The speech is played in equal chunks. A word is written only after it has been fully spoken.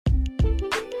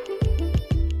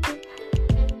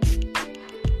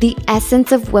The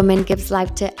essence of woman gives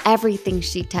life to everything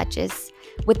she touches,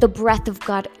 with the breath of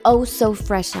God oh so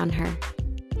fresh on her.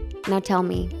 Now tell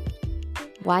me,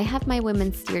 why have my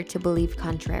women steered to believe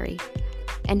contrary?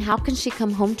 And how can she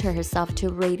come home to herself to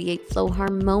radiate flow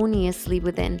harmoniously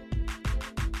within?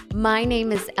 My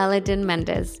name is Eladin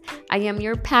Mendez. I am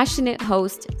your passionate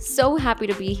host, so happy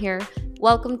to be here.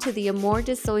 Welcome to the Amour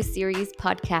series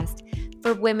podcast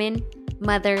for women,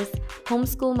 mothers,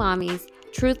 homeschool mommies,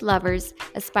 truth lovers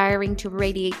aspiring to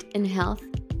radiate in health,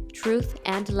 truth,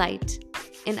 and light.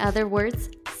 In other words,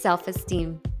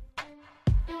 self-esteem.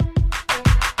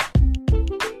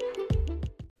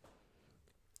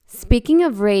 Speaking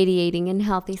of radiating in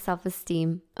healthy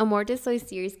self-esteem, Amour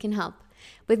series can help.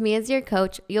 With me as your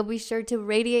coach, you'll be sure to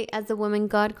radiate as the woman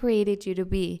God created you to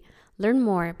be. Learn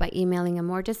more by emailing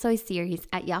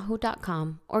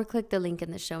amourseries@yahoo.com or click the link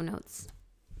in the show notes.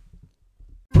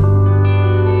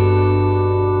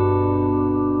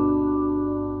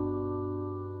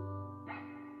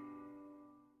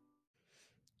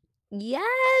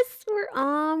 Yes, we're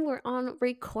on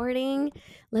recording.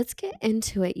 Let's get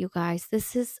into it, you guys.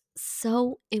 This is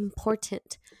so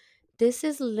important. This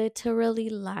is literally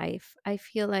life. I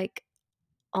feel like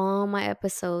all my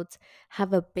episodes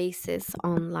have a basis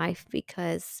on life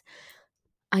because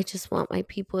I just want my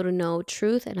people to know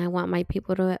truth and I want my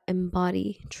people to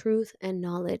embody truth and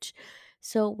knowledge.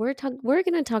 So we're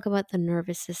going to talk about the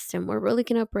nervous system. We're really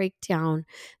going to break down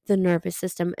the nervous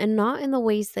system, and not in the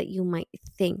ways that you might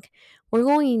think. We're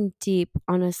going deep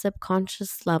on a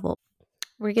subconscious level.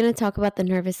 We're going to talk about the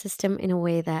nervous system in a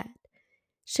way that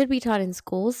should be taught in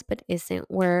schools but isn't.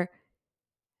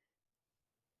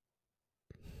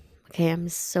 Okay, I'm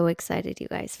so excited, you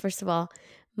guys. First of all,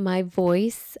 my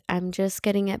voice, I'm just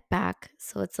getting it back,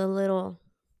 so it's a little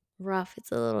rough.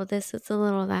 It's a little this, it's a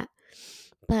little that.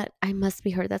 But I must be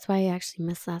heard. That's why I actually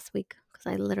missed last week, because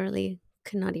I literally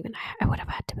could not even, I would have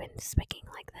had to been speaking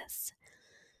like this.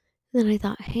 And then I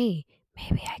thought, hey,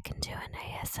 maybe I can do an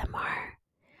ASMR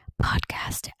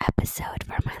podcast episode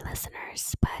for my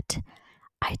listeners, but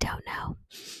I don't know.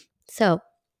 So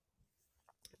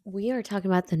we are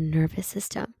talking about the nervous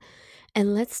system.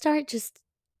 And let's start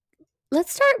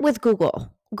with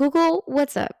Google. Google,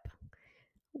 what's up?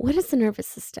 What is the nervous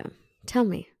system? Tell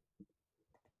me.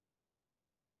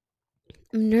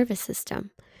 Nervous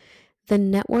system. The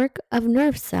network of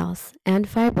nerve cells and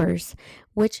fibers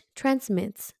which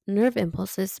transmits nerve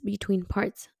impulses between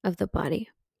parts of the body.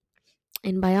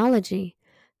 In biology,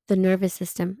 the nervous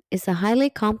system is a highly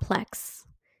complex,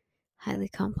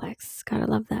 gotta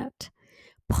love that,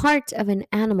 part of an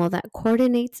animal that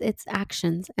coordinates its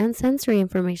actions and sensory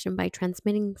information by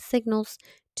transmitting signals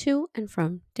to and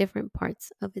from different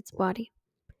parts of its body.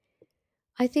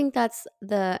 I think that's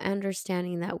the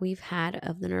understanding that we've had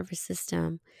of the nervous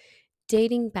system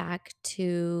dating back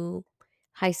to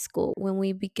high school when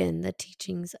we begin the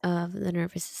teachings of the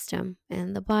nervous system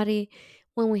and the body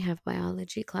when we have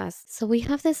biology class. So we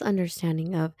have this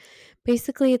understanding of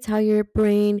basically it's how your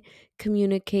brain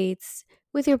communicates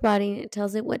with your body and it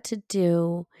tells it what to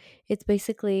do. It's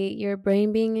basically your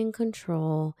brain being in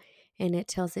control, and it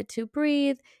tells it to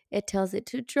breathe, it tells it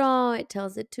to draw, it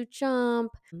tells it to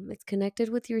jump. It's connected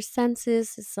with your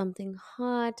senses. Is something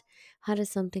hot? How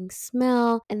does something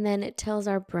smell? And then it tells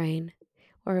our brain.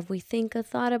 Or if we think a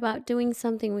thought about doing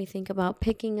something, we think about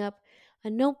picking up a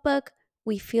notebook,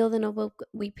 we feel the notebook,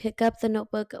 we pick up the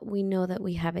notebook, we know that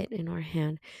we have it in our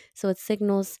hand. So it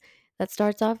signals, that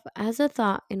starts off as a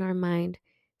thought in our mind,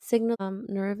 signal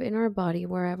nerve in our body,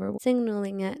 wherever,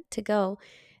 signaling it to go,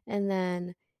 and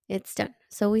then it's done.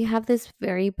 So we have this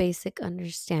very basic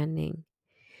understanding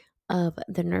of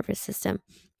the nervous system.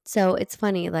 So it's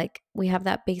funny, like we have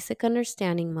that basic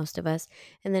understanding, most of us,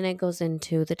 and then it goes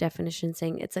into the definition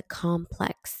saying it's a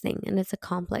complex thing, and it's a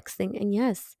complex thing. And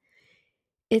yes,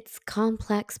 it's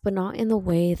complex, but not in the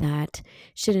way that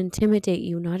should intimidate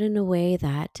you, not in a way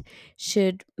that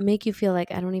should make you feel like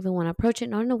I don't even want to approach it,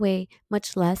 not in a way,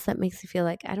 much less that makes you feel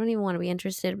like I don't even want to be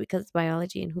interested because it's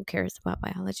biology and who cares about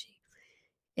biology.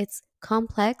 It's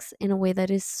complex in a way that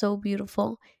is so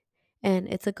beautiful, and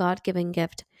it's a God-given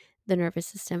gift. The nervous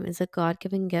system is a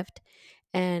God-given gift,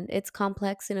 and it's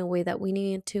complex in a way that we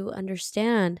need to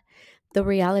understand the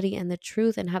reality and the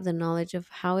truth and have the knowledge of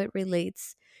how it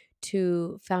relates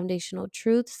to foundational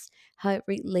truths, how it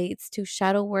relates to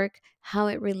shadow work, how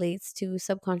it relates to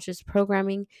subconscious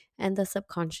programming and the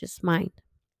subconscious mind.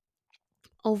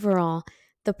 Overall,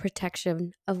 the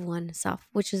protection of oneself,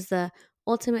 which is the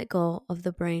ultimate goal of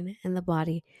the brain and the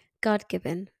body,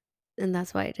 God-given. And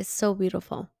that's why it is so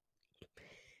beautiful.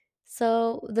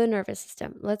 So the nervous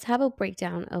system, let's have a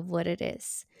breakdown of what it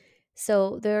is.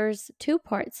 So there's two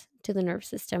parts to the nerve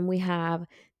system. We have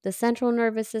the central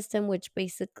nervous system, which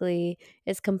basically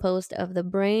is composed of the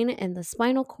brain and the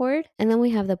spinal cord. And then we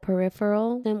have the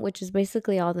peripheral, which is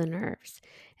basically all the nerves.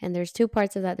 And there's two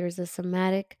parts of that. There's the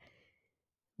somatic,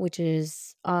 which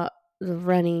is the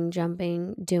running,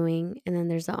 jumping, doing. And then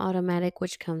there's the automatic,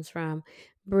 which comes from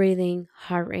breathing,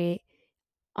 heart rate,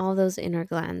 all those inner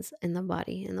glands in the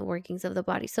body and the workings of the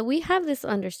body. So we have this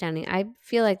understanding. I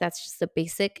feel like that's just the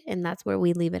basic, and that's where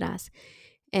we leave it as.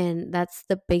 And that's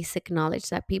the basic knowledge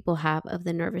that people have of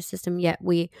the nervous system. Yet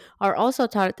we are also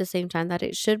taught at the same time that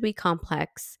it should be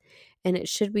complex and it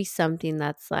should be something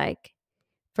that's like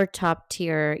for top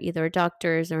tier, either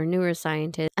doctors or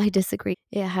neuroscientists. I disagree.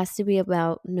 It has to be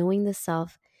about knowing the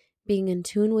self, being in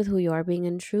tune with who you are, being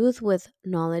in truth with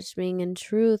knowledge, being in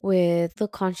truth with the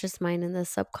conscious mind and the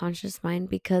subconscious mind,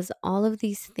 because all of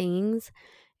these things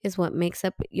is what makes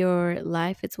up your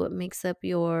life. It's what makes up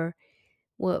your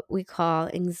what we call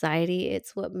anxiety.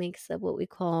 It's what makes up what we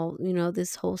call,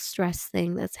 this whole stress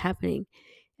thing that's happening.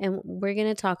 And we're going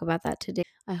to talk about that today.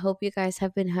 I hope you guys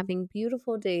have been having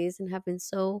beautiful days and have been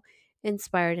so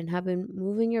inspired and have been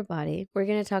moving your body. We're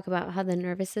going to talk about how the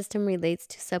nervous system relates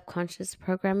to subconscious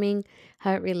programming,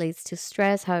 how it relates to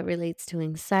stress, how it relates to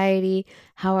anxiety,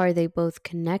 how are they both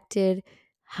connected,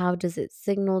 how does it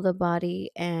signal the body,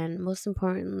 and most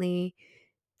importantly,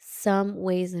 some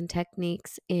ways and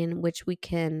techniques in which we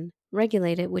can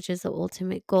regulate it, which is the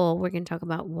ultimate goal. We're going to talk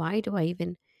about why do I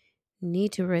even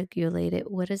need to regulate it?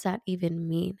 What does that even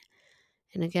mean?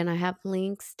 And again, I have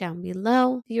links down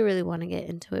below. If you really want to get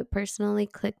into it personally,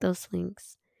 click those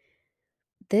links.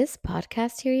 This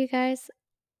podcast here, you guys,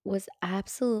 was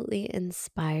absolutely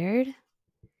inspired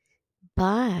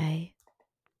by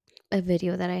a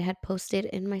video that I had posted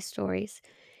in my stories.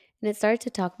 And it started to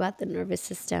talk about the nervous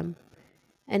system.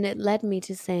 And it led me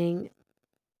to saying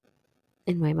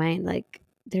in my mind, like,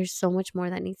 there's so much more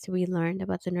that needs to be learned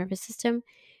about the nervous system.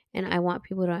 And I want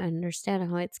people to understand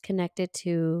how it's connected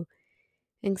to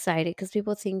anxiety, because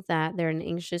people think that they're an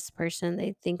anxious person.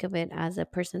 They think of it as a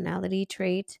personality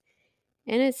trait,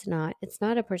 and it's not. It's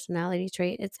not a personality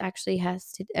trait. It's actually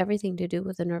has everything to do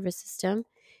with the nervous system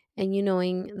and you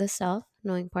knowing the self,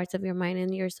 knowing parts of your mind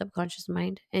and your subconscious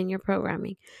mind and your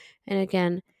programming. And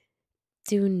again,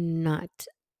 do not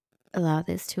allow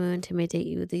this to intimidate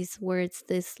you, these words,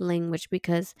 this language,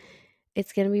 because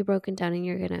it's going to be broken down and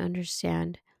you're going to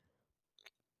understand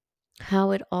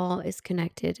how it all is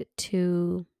connected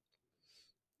to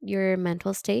your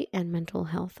mental state and mental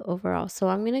health overall. So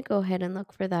I'm going to go ahead and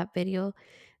look for that video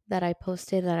that I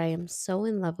posted that I am so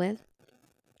in love with.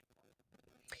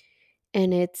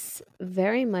 And it's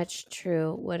very much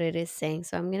true what it is saying.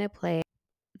 So I'm going to play.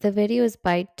 The video is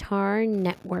by Tar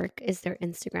Network is their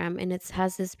Instagram, and it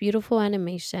has this beautiful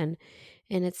animation,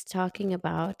 and it's talking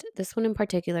about, this one in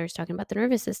particular is talking about the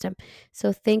nervous system.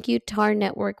 So thank you, Tar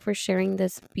Network, for sharing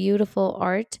this beautiful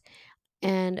art,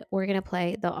 and we're going to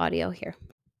play the audio here.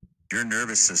 Your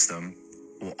nervous system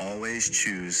will always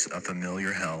choose a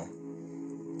familiar hell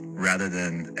rather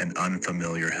than an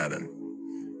unfamiliar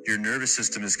heaven. Your nervous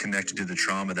system is connected to the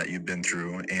trauma that you've been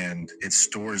through, and it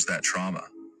stores that trauma.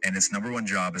 And its number one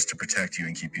job is to protect you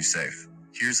and keep you safe.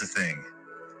 Here's the thing,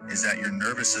 is that your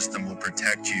nervous system will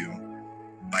protect you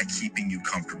by keeping you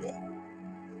comfortable.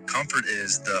 Comfort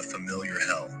is the familiar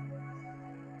hell.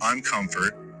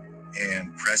 Uncomfort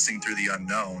and pressing through the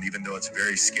unknown, even though it's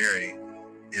very scary,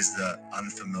 is the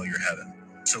unfamiliar heaven.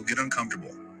 So get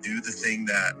uncomfortable. Do the thing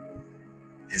that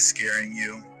is scaring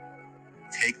you.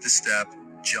 Take the step,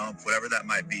 jump, whatever that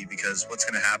might be, because what's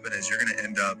going to happen is you're going to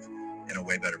end up in a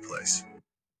way better place.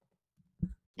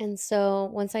 And so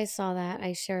once I saw that,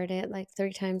 I shared it like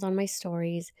 3 times on my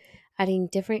stories, adding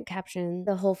different captions.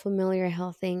 The whole familiar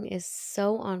health thing is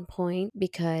so on point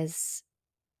because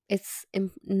it's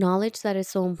knowledge that is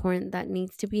so important that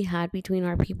needs to be had between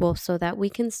our people so that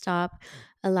we can stop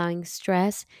allowing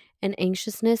stress and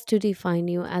anxiousness to define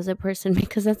you as a person,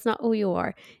 because that's not who you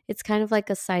are. It's kind of like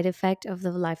a side effect of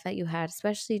the life that you had,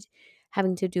 especially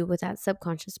having to do with that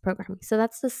subconscious programming. So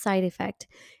that's the side effect.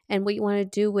 And what you want to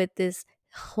do with this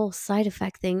whole side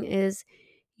effect thing is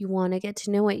you want to get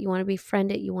to know it. You want to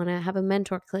befriend it. You want to have a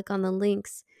mentor, click on the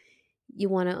links. You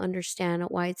want to understand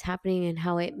why it's happening and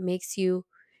how it makes you,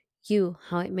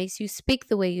 how it makes you speak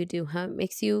the way you do, how it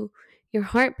makes your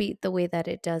heart beat the way that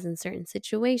it does in certain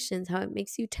situations, how it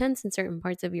makes you tense in certain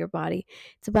parts of your body.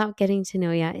 It's about getting to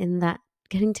know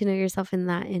getting to know yourself in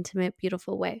that intimate,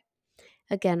 beautiful way.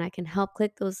 Again, I can help.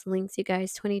 Click those links, you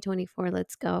guys. 2024,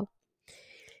 let's go.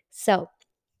 So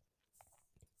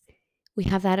We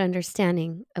have that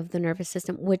understanding of the nervous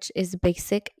system, which is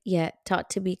basic yet taught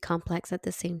to be complex at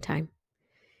the same time.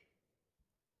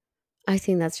 I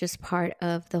think that's just part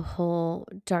of the whole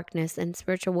darkness and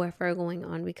spiritual warfare going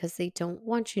on, because they don't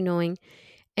want you knowing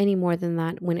any more than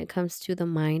that when it comes to the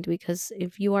mind. Because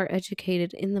if you are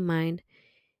educated in the mind,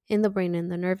 in the brain, and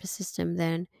the nervous system,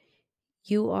 then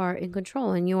you are in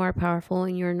control and you are powerful,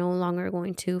 and you're no longer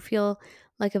going to feel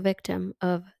like a victim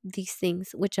of these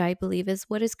things, which I believe is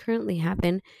what is currently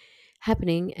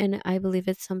happening. And I believe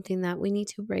it's something that we need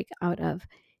to break out of.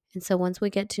 And so once we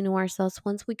get to know ourselves,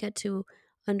 once we get to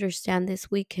understand this,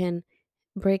 we can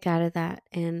break out of that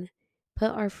and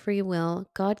put our free will,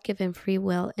 God given free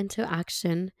will, into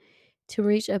action to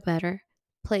reach a better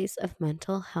place of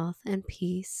mental health and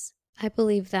peace. I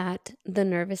believe that the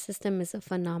nervous system is a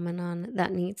phenomenon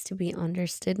that needs to be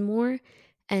understood more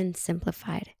and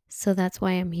simplified. So that's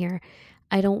why I'm here.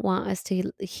 I don't want us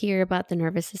to hear about the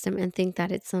nervous system and think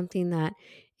that it's something that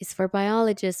is for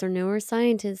biologists or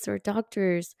neuroscientists or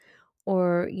doctors,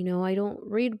 or, I don't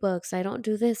read books, I don't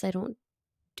do this, I don't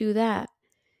do that.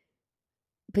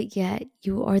 But yet,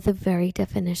 you are the very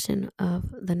definition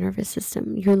of the nervous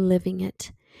system. You're living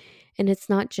it. And it's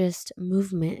not just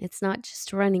movement, it's not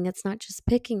just running, it's not just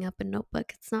picking up a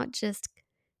notebook, it's not just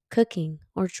cooking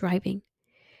or driving.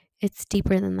 It's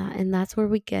deeper than that. And that's where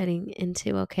we're getting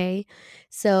into, okay?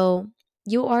 So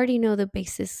you already know the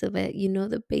basics of it. You know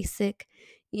the basic,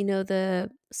 the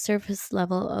surface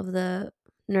level of the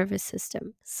nervous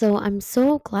system. So I'm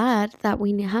so glad that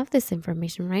we have this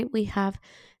information, right? We have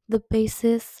the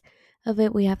basis of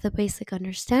it. We have the basic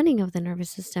understanding of the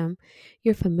nervous system.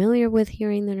 You're familiar with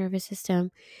hearing the nervous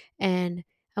system. And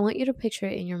I want you to picture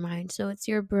it in your mind. So it's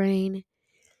your brain,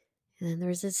 and then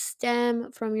there's a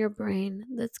stem from your brain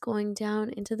that's going down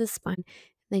into the spine.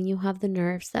 Then you have the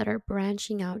nerves that are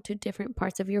branching out to different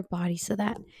parts of your body so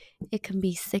that it can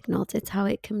be signaled. It's how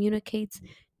it communicates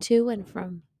to and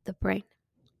from the brain.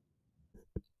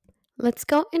 Let's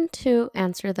go into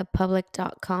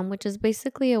answerthepublic.com, which is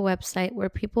basically a website where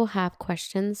people have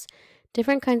questions,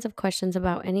 different kinds of questions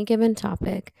about any given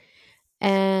topic.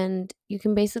 And you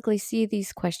can basically see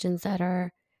these questions that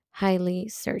are highly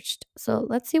searched. So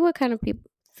let's see what kind of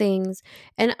things.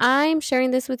 And I'm sharing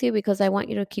this with you because I want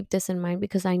you to keep this in mind,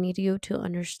 because I need you to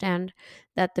understand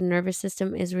that the nervous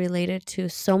system is related to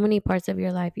so many parts of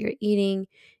your life: your eating,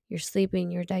 your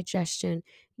sleeping, your digestion,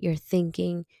 your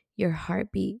thinking, your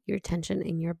heartbeat, your tension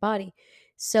in your body.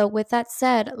 So, with that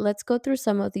said, let's go through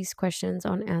some of these questions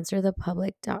on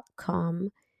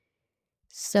answerthepublic.com.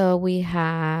 So, we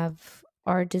have: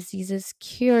 are diseases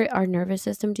our nervous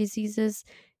system diseases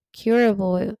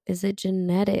curable? Is it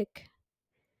genetic?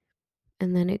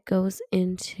 And then it goes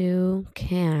into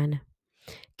can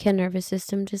nervous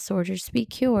system disorders be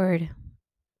cured?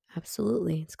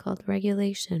 Absolutely. It's called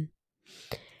regulation.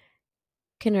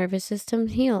 Can nervous system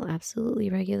heal? Absolutely.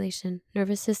 Regulation.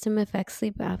 Nervous system affects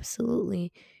sleep?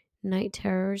 Absolutely. Night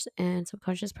terrors and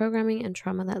subconscious programming and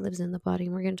trauma that lives in the body.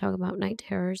 And we're going to talk about night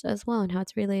terrors as well and how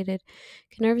it's related.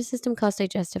 Can nervous system cause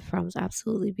digestive problems?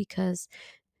 Absolutely, because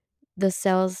the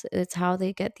cells, it's how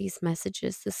they get these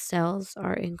messages. The cells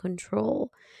are in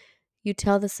control. You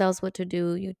tell the cells what to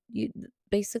do. You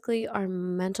basically, our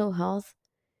mental health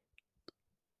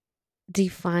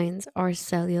defines our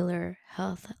cellular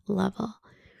health level.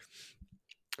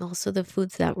 Also, the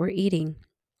foods that we're eating.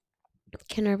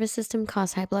 Can nervous system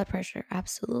cause high blood pressure?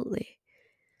 Absolutely.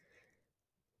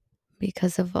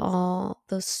 Because of all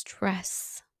the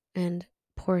stress and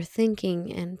poor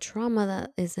thinking and trauma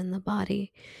that is in the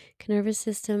body. Can nervous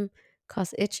system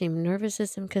cause itching? Nervous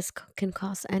system can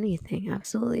cause anything.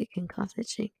 Absolutely, it can cause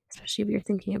itching, especially if you're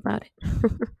thinking about it.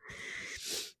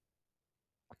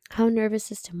 How nervous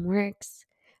system works,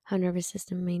 how nervous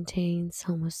system maintains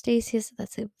homeostasis.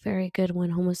 That's a very good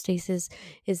one. Homeostasis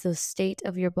is the state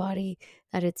of your body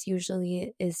that it's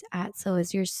usually is at. So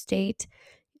is your state,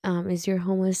 is your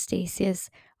homeostasis,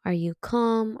 are you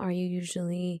calm? Are you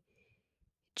usually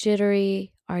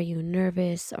jittery? Are you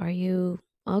nervous? Are you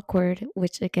awkward?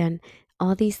 Which, again,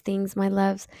 all these things, my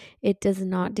loves, it does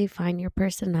not define your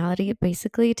personality. It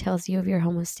basically tells you of your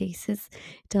homeostasis.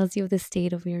 It tells you of the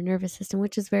state of your nervous system,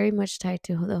 which is very much tied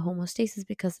to the homeostasis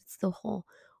because it's the whole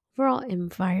overall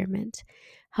environment.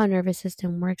 How nervous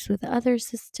system works with other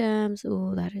systems.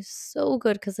 Oh, that is so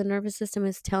good, because the nervous system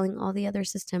is telling all the other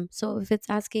systems. So if it's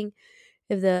asking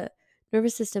if the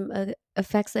nervous system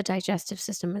affects the digestive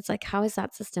system, it's like, how is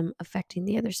that system affecting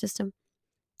the other system?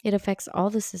 It affects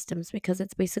all the systems because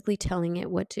it's basically telling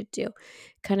it what to do.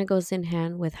 Kind of goes in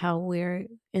hand with how we're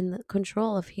in the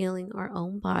control of healing our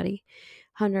own body,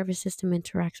 how nervous system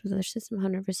interacts with other system, how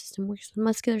nervous system works with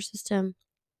muscular system,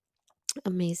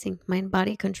 Amazing. Mind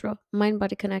body control, mind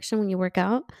body connection when you work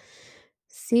out.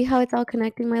 See how it's all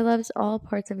connecting, my loves, all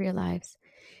parts of your lives.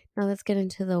 Now let's get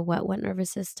into the what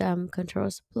nervous system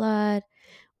controls blood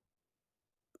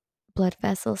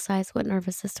vessel size, what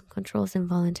nervous system controls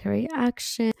involuntary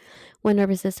action, what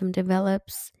nervous system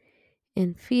develops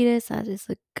in fetus. That is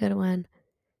a good one.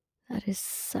 That is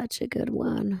such a good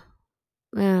one.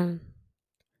 Man,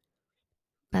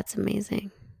 that's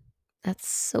amazing. That's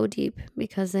so deep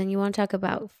because then you want to talk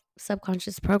about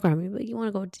subconscious programming, but you want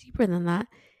to go deeper than that.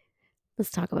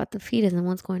 Let's talk about the fetus and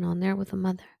what's going on there with the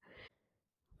mother.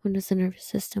 When does the nervous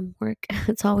system work?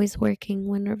 It's always working.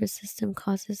 When nervous system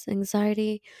causes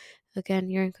anxiety, again,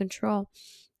 you're in control.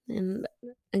 And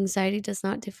anxiety does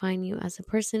not define you as a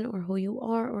person or who you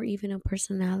are or even a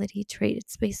personality trait.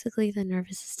 It's basically the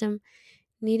nervous system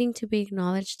needing to be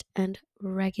acknowledged and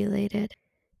regulated.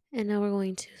 And now we're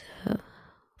going to a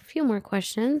few more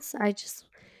questions. I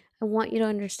want you to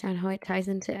understand how it ties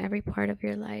into every part of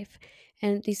your life.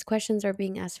 And these questions are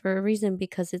being asked for a reason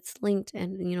because it's linked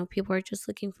and people are just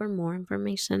looking for more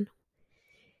information.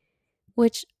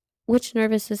 Which which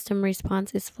nervous system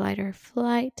response is flight or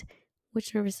flight?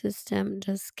 Which nervous system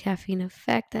does caffeine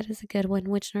affect? That is a good one.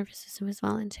 Which nervous system is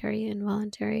voluntary,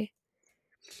 involuntary?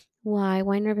 Why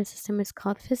nervous system is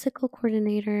called physical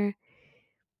coordinator?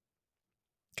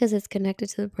 Because it's connected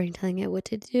to the brain telling it what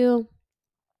to do.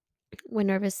 When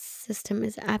nervous system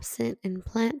is absent in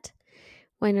plant.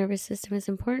 Why nervous system is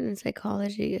important in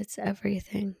psychology. It's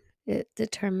everything. It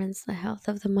determines the health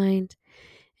of the mind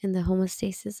and the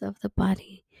homeostasis of the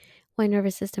body. Why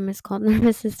nervous system is called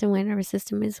nervous system. Why nervous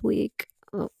system is weak.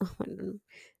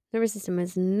 Nervous system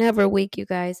is never weak, you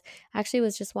guys. Actually,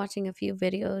 was just watching a few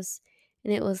videos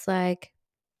and it was like,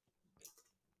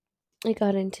 it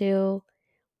got into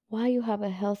why you have a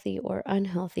healthy or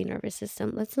unhealthy nervous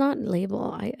system. Let's not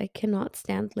label. I cannot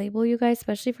stand label, you guys,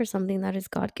 especially for something that is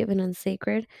God-given and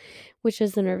sacred, which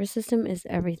is the nervous system is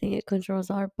everything. It controls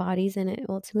our bodies and it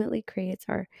ultimately creates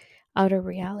our outer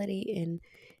reality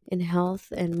in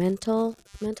health and mental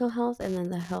health and then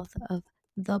the health of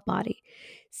the body.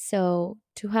 So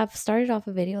to have started off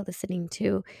a video listening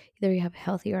to either you have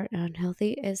healthy or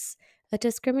unhealthy is a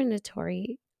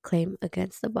discriminatory claim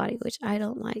against the body, which I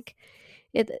don't like.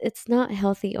 It's not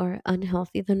healthy or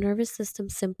unhealthy. The nervous system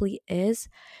simply is,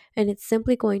 and it's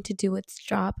simply going to do its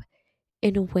job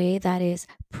in a way that is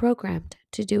programmed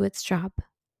to do its job.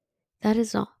 That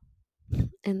is all.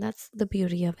 And that's the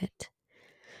beauty of it.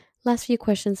 Last few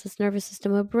questions. Is nervous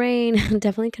system a brain?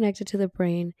 Definitely connected to the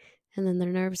brain. And then the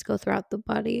nerves go throughout the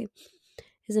body.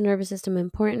 Is the nervous system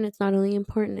important? It's not only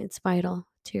important, it's vital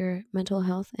to your mental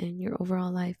health and your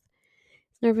overall life.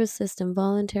 Nervous system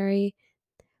voluntary.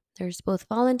 There's both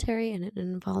voluntary and an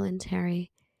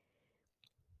involuntary.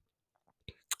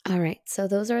 All right. So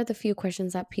those are the few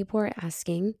questions that people are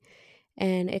asking.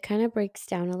 And it kind of breaks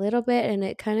down a little bit and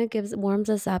it kind of warms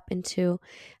us up into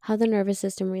how the nervous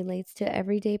system relates to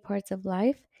everyday parts of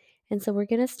life. And so we're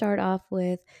going to start off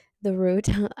with the root,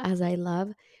 as I love.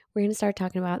 We're going to start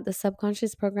talking about the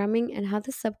subconscious programming and how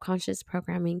the subconscious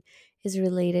programming is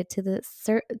related to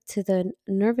the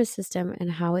nervous system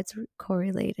and how it's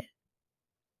correlated,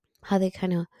 how they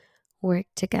kind of work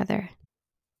together.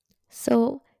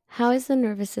 So how is the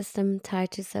nervous system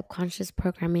tied to subconscious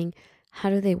programming? How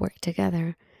do they work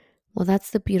together? Well,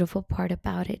 that's the beautiful part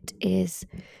about it is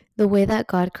the way that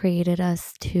God created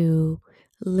us to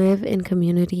live in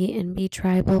community and be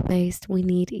tribal based. We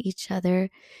need each other.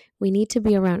 We need to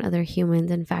be around other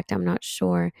humans. In fact, I'm not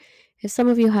sure if some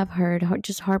of you have heard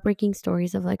just heartbreaking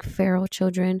stories of like feral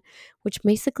children, which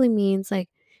basically means like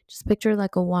just picture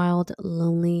like a wild,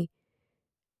 lonely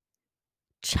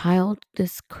child,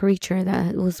 this creature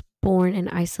that was born in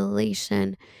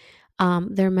isolation.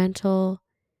 Their mental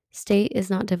state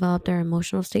is not developed, their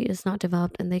emotional state is not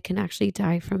developed, and they can actually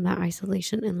die from that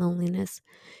isolation and loneliness,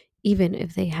 even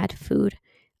if they had food.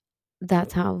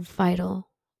 That's how vital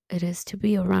it is to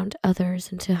be around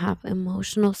others and to have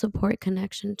emotional support,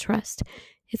 connection, trust.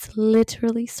 It's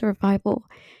literally survival.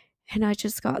 And I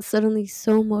just got suddenly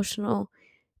so emotional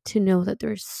to know that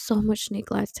there's so much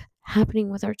neglect happening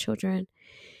with our children,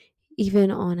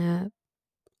 even on a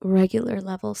regular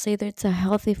level. Say that it's a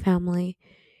healthy family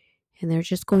and they're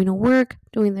just going to work,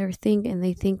 doing their thing, and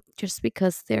they think just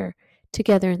because they're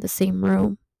together in the same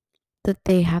room that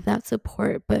they have that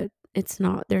support, but it's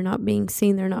not. They're not being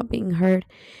seen, they're not being heard,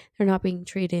 they're not being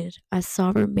treated as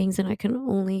sovereign beings. And I can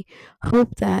only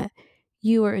hope that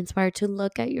you are inspired to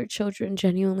look at your children,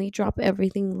 genuinely drop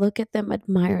everything, look at them,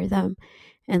 admire them,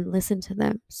 and listen to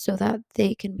them so that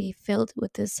they can be filled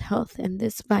with this health and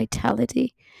this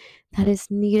vitality that is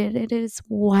needed. It is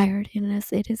wired in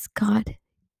us, it is God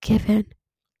given.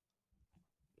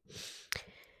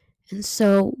 And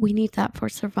so we need that for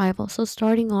survival. So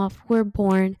starting off, we're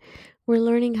born, we're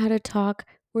learning how to talk,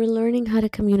 we're learning how to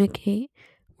communicate,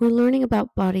 we're learning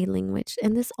about body language,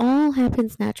 and this all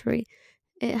happens naturally.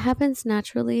 It happens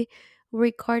naturally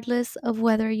regardless of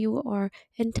whether you are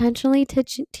intentionally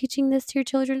teaching this to your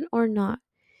children or not.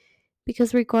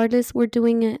 Because regardless, we're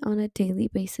doing it on a daily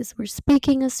basis. We're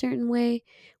speaking a certain way,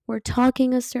 we're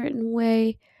talking a certain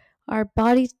way, our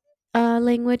body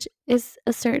language is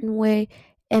a certain way,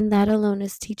 and that alone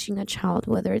is teaching a child,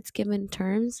 whether it's given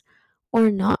terms or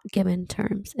not given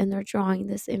terms, and they're drawing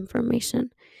this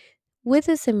information. With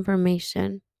this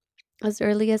information, as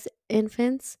early as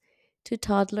infants to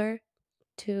toddler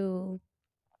to,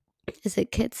 is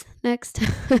it kids next?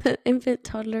 Infant,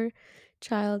 toddler,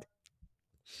 child.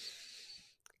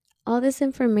 All this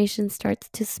information starts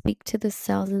to speak to the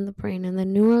cells in the brain and the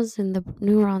neurons in the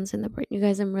brain. You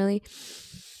guys, I'm really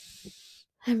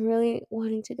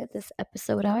wanting to get this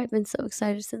episode out. I've been so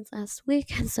excited since last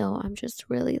week, and so I'm just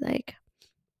really like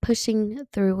pushing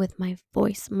through with my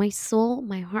voice, my soul,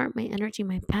 my heart, my energy,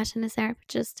 my passion is there, but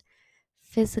just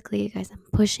physically, you guys, I'm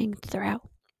pushing through.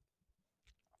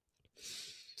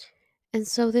 And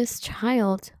so this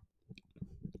child,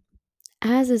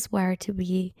 as is wired to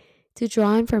be, to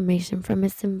draw information from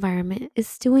its environment,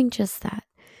 is doing just that.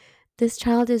 This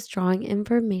child is drawing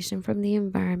information from the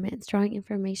environment. It's drawing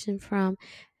information from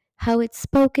how it's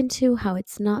spoken to, how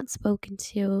it's not spoken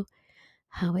to,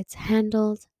 how it's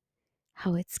handled,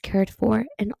 how it's cared for.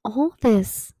 And all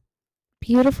this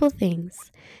beautiful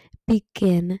things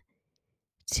begin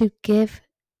to give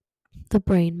the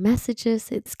brain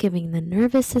messages. It's giving the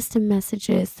nervous system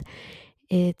messages.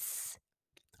 It's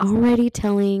already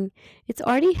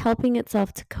helping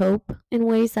itself to cope in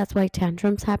ways. That's why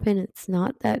tantrums happen. It's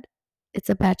not that it's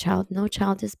a bad child. No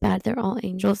child is bad. They're all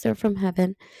angels. They're from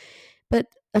heaven. But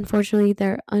unfortunately,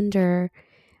 they're under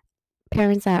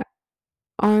parents that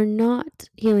are not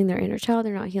healing their inner child.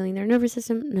 They're not healing their nervous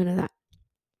system. None of that.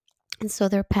 And so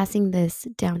they're passing this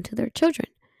down to their children,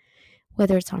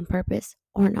 whether it's on purpose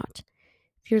or not.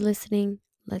 If you're listening,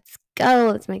 let's go.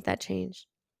 Let's make that change.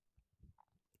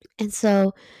 And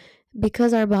so,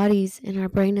 because our bodies and our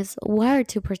brain is wired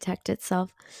to protect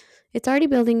itself, it's already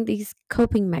building these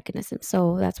coping mechanisms.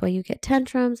 So that's why you get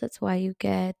tantrums. That's why you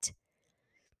get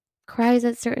cries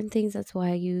at certain things. That's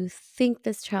why you think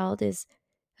this child is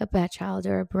a bad child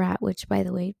or a brat, which, by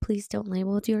the way, please don't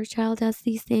label your child as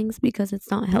these things because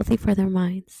it's not healthy for their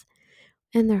minds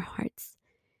and their hearts.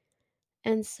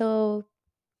 And so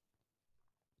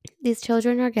these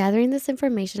children are gathering this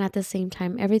information at the same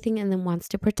time. Everything in them wants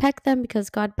to protect them because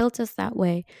God built us that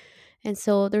way. And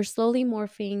so they're slowly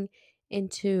morphing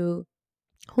into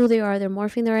who they are. They're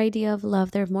morphing their idea of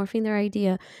love. They're morphing their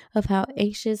idea of how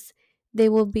anxious they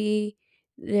will be.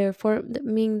 They're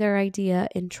forming their idea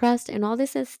in trust. And all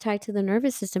this is tied to the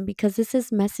nervous system because this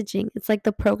is messaging. It's like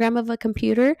the program of a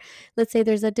computer. Let's say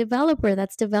there's a developer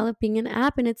that's developing an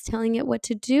app and it's telling it what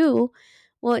to do.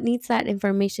 Well, it needs that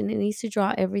information. It needs to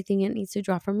draw everything. It needs to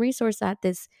draw from resource that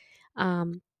this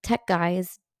tech guy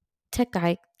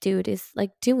dude is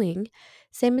like doing.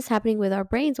 Same is happening with our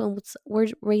brains when we're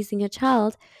raising a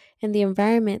child and the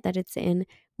environment that it's in.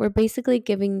 We're basically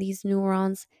giving these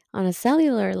neurons on a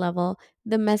cellular level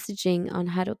the messaging on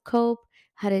how to cope,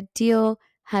 how to deal,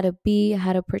 how to be,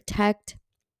 how to protect,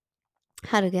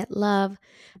 how to get love,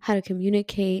 how to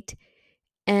communicate.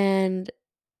 And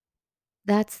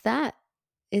that's that.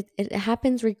 It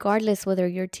happens regardless whether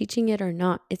you're teaching it or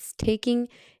not. It's taking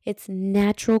its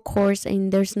natural course and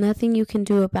there's nothing you can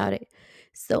do about it.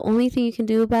 So the only thing you can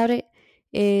do about it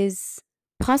is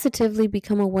positively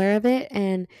become aware of it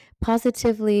and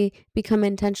positively become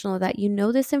intentional that you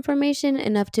know this information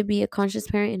enough to be a conscious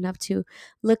parent, enough to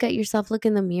look at yourself, look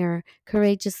in the mirror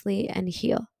courageously and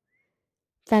heal.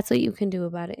 That's what you can do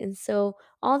about it. And so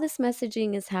all this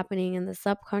messaging is happening in the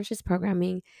subconscious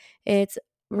programming. It's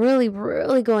really,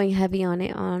 really going heavy on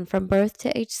it on from birth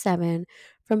to age 7.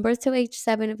 From birth to age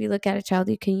 7, if you look at a child,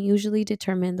 you can usually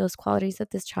determine those qualities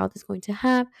that this child is going to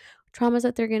have, traumas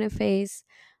that they're going to face,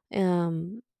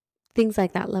 things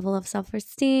like that, level of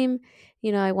self-esteem.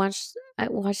 You know, I watched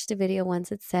a video once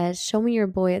that says, "Show me your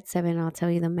boy at 7, I'll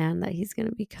tell you the man that he's going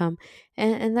to become,"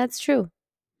 and that's true.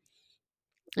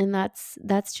 And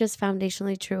that's just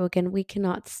foundationally true. Again, we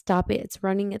cannot stop it. It's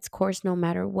running its course no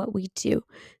matter what we do.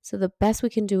 So the best we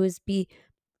can do is be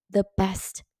the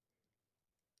best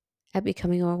at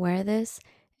becoming aware of this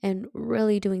and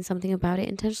really doing something about it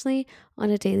intentionally on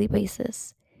a daily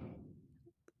basis.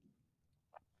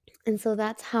 And so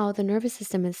that's how the nervous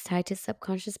system is tied to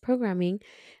subconscious programming,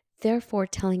 therefore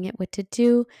telling it what to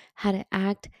do, how to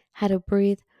act, how to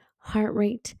breathe, heart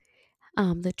rate,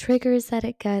 the triggers that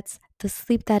it gets, the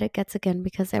sleep that it gets, again,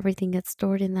 because everything gets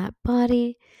stored in that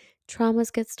body.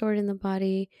 Traumas get stored in the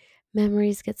body,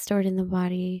 memories get stored in the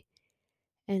body.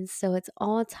 And so it's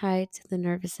all tied to the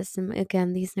nervous system.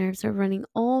 Again, these nerves are running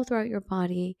all throughout your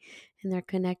body and they're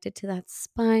connected to that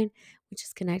spine, which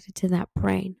is connected to that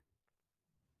brain.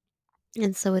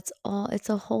 And so it's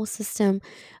a whole system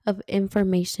of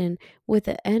information with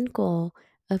the end goal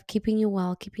of keeping you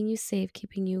well, keeping you safe,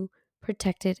 keeping you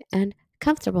protected and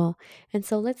comfortable. And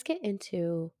so let's get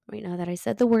into, right now that I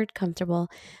said the word comfortable,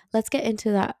 let's get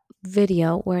into that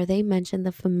video where they mention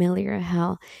the familiar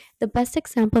hell. The best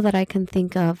example that I can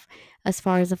think of as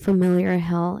far as a familiar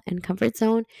hell and comfort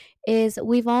zone is,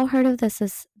 we've all heard of this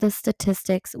as the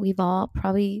statistics. We've all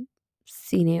probably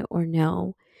seen it or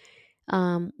know.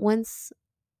 Once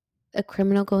a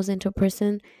criminal goes into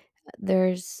prison,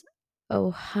 there's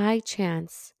a high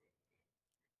chance,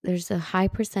 there's a high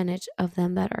percentage of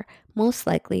them that are most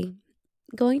likely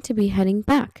going to be heading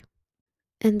back.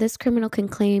 And this criminal can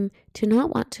claim to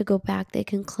not want to go back. They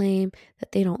can claim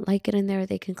that they don't like it in there.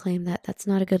 They can claim that that's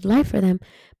not a good life for them,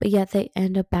 but yet they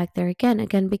end up back there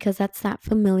again, because that's that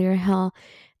familiar hell.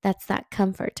 That's that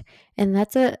comfort. And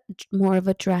that's a more of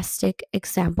a drastic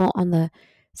example on the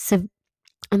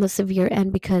severe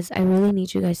end, because I really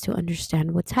need you guys to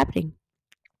understand what's happening.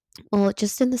 Well,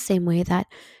 just in the same way that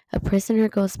a prisoner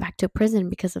goes back to prison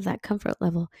because of that comfort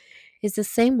level, is the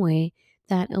same way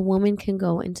that a woman can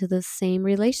go into the same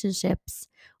relationships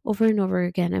over and over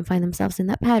again and find themselves in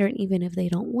that pattern, even if they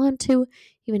don't want to,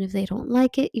 even if they don't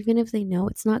like it, even if they know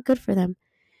it's not good for them.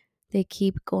 They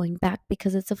keep going back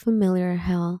because it's a familiar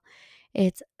hell.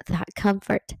 It's that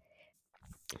comfort.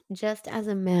 Just as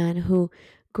a man who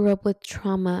grew up with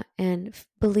trauma and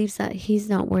believes that he's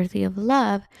not worthy of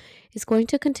love is going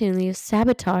to continually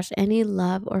sabotage any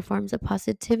love or forms of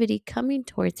positivity coming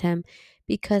towards him,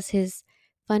 because his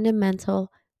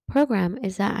fundamental program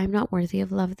is that I'm not worthy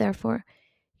of love. Therefore,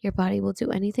 your body will do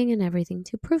anything and everything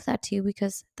to prove that to you,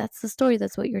 because that's the story.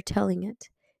 That's what you're telling it.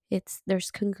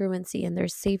 There's congruency and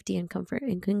there's safety and comfort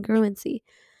and congruency.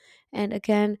 And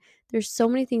again, there's so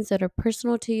many things that are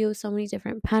personal to you, so many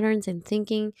different patterns in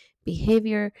thinking,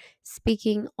 behavior,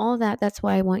 speaking, all that. That's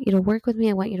why I want you to work with me.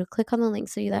 I want you to click on the link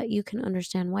so that you can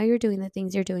understand why you're doing the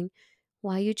things you're doing,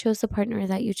 why you chose the partner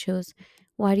that you chose,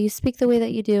 why do you speak the way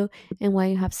that you do, and why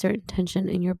you have certain tension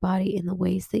in your body in the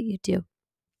ways that you do.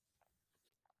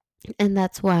 And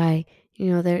that's why,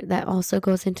 that also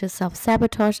goes into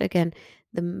self-sabotage. Again,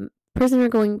 the prisoner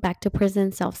going back to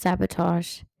prison,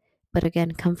 self-sabotage, but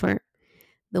again, comfort.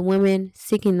 The women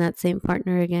seeking that same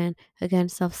partner again,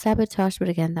 self-sabotage, but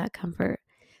again, that comfort.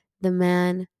 The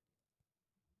man,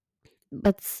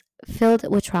 but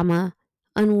filled with trauma,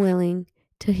 unwilling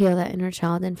to heal that inner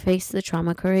child and face the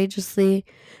trauma courageously,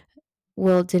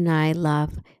 will deny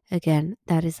love. Again,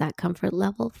 that is that comfort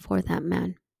level for that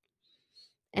man.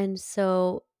 And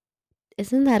so,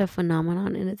 isn't that a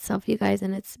phenomenon in itself, you guys?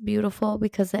 And it's beautiful,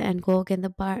 because the end goal, again,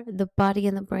 the body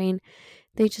and the brain,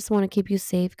 they just want to keep you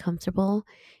safe, comfortable,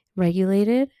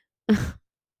 regulated.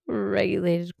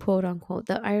 Regulated, quote unquote,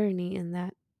 the irony in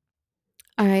that.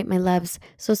 All right, my loves.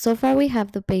 So far we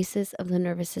have the basis of the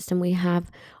nervous system. We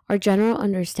have our general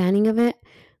understanding of it.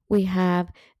 We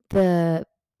have the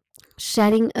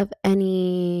shedding of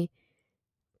any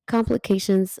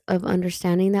complications of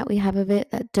understanding that we have of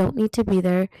it that don't need to be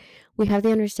there. We have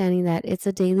the understanding that it's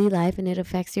a daily life and it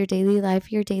affects your daily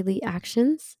life, your daily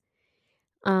actions.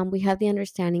 We have the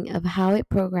understanding of how it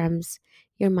programs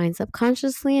your mind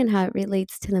subconsciously and how it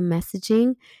relates to the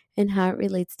messaging and how it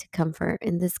relates to comfort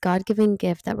and this God-given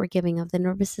gift that we're giving of the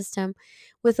nervous system,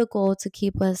 with a goal to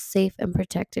keep us safe and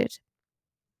protected.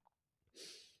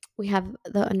 We have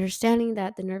the understanding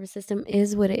that the nervous system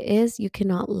is what it is. You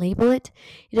cannot label it.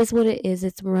 It is what it is.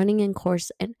 It's running in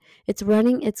course, and it's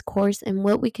running its course. And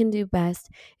what we can do best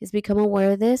is become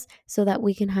aware of this so that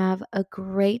we can have a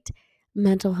great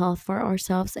mental health for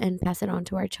ourselves and pass it on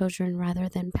to our children, rather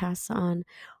than pass on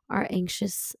our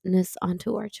anxiousness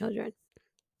onto our children.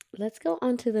 Let's go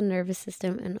on to the nervous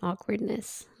system and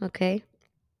awkwardness, okay?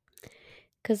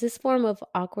 Because this form of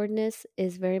awkwardness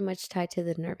is very much tied to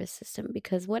the nervous system.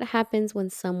 Because what happens when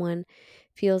someone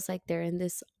feels like they're in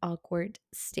this awkward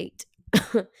state?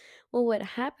 Well, what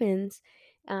happens,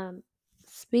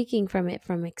 speaking from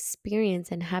experience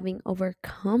and having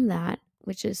overcome that,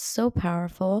 which is so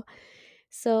powerful.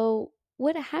 So,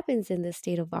 what happens in this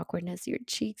state of awkwardness? Your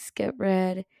cheeks get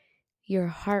red, your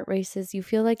heart races, you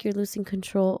feel like you're losing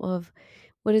control of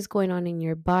what is going on in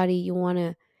your body. You want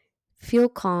to feel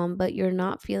calm, but you're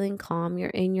not feeling calm. You're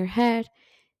in your head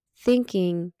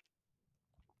thinking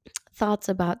thoughts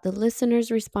about the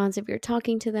listener's response if you're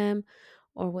talking to them,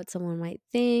 or what someone might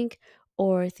think,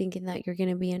 or thinking that you're going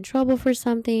to be in trouble for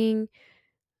something,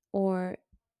 or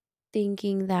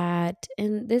thinking that,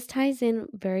 and this ties in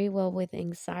very well with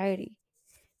anxiety,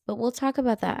 but we'll talk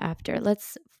about that after.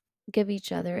 Let's give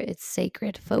each other its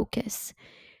sacred focus.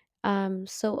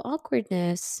 So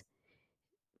awkwardness,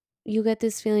 you get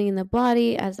this feeling in the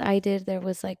body, as I did. There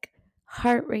was like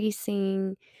heart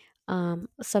racing.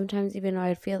 Sometimes even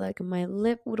I'd feel like my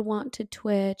lip would want to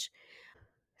twitch.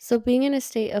 So, being in a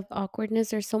state of awkwardness,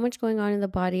 there's so much going on in the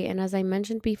body. And as I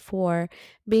mentioned before,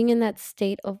 being in that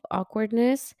state of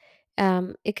awkwardness,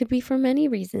 it could be for many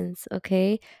reasons.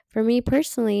 Okay. For me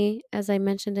personally, as I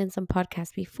mentioned in some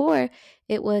podcasts before,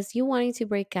 it was you wanting to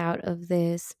break out of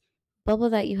this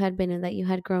bubble that you had been in, that you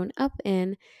had grown up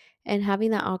in, and having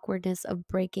that awkwardness of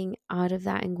breaking out of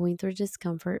that and going through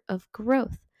discomfort of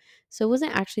growth. So, it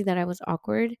wasn't actually that I was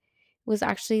awkward, it was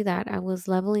actually that I was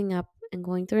leveling up and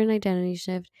going through an identity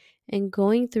shift and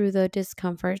going through the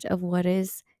discomfort of what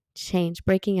is change.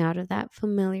 Breaking out of that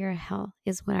familiar hell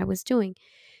is what I was doing.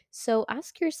 So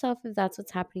ask yourself if that's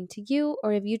what's happening to you,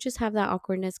 or if you just have that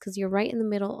awkwardness because you're right in the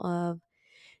middle of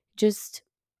just,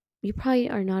 you probably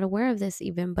are not aware of this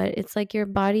even, but it's like your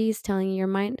body is telling you, your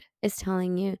mind is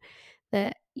telling you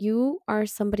that you are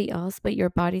somebody else, but your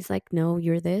body's like, no,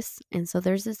 you're this. And so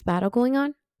there's this battle going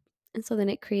on. And so then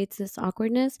it creates this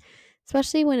awkwardness,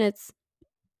 especially when it's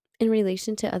in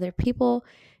relation to other people,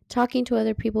 talking to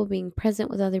other people, being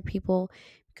present with other people,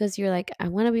 because you're like, I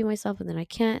want to be myself, and then I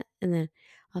can't. And then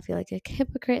I'll feel like a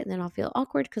hypocrite, and then I'll feel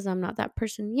awkward because I'm not that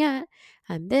person yet.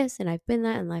 I'm this, and I've been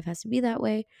that, and life has to be that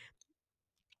way.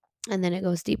 And then it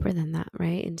goes deeper than that,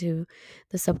 right? Into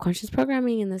the subconscious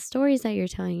programming and the stories that you're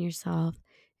telling yourself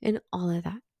and all of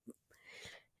that.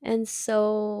 And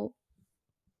so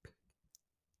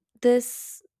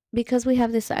this, because we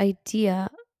have this idea,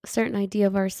 a certain idea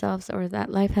of ourselves, or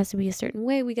that life has to be a certain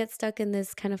way, we get stuck in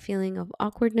this kind of feeling of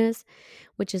awkwardness,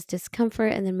 which is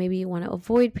discomfort. And then maybe you want to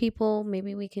avoid people.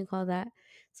 Maybe we can call that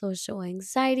social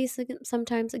anxiety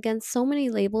sometimes. Again, so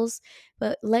many labels,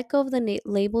 but let go of the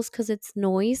labels because it's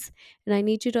noise. And I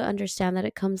need you to understand that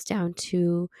it comes down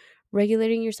to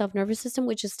regulating your self nervous system,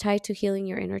 which is tied to healing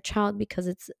your inner child, because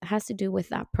it has to do with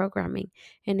that programming,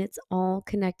 and it's all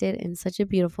connected in such a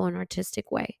beautiful and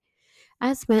artistic way,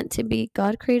 as meant to be.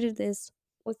 God created this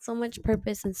with so much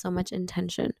purpose and so much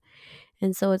intention,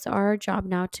 and so it's our job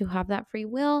now to have that free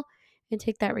will and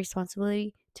take that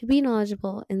responsibility to be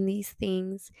knowledgeable in these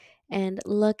things and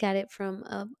look at it from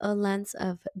a lens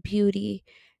of beauty,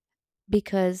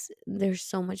 because there's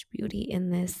so much beauty in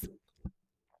this.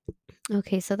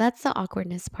 Okay, so that's the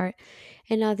awkwardness part.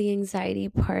 And now the anxiety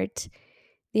part.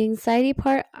 The anxiety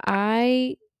part,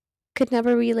 I could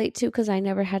never relate to because I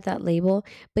never had that label.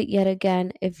 But yet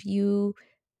again, if you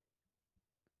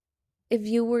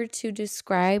were to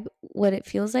describe what it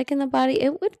feels like in the body,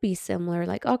 it would be similar,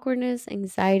 like awkwardness,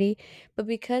 anxiety. But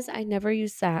because I never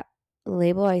use that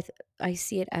label, I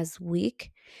see it as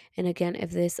weak. And again,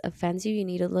 if this offends you, you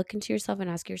need to look into yourself and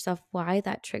ask yourself why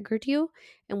that triggered you,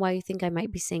 and why you think I might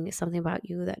be saying something about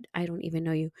you that I don't even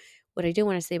know you. What I do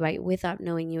want to say about you without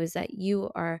knowing you is that you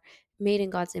are made in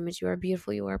God's image. You are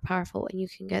beautiful, you are powerful, and you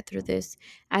can get through this.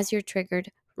 As you're triggered,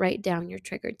 write down your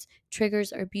triggers.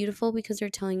 Triggers are beautiful because they're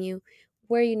telling you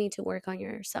where you need to work on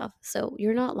yourself. So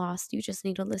you're not lost. You just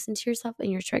need to listen to yourself and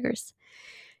your triggers.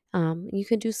 You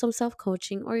can do some self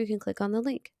coaching, or you can click on the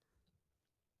link.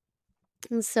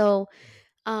 And so,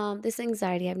 this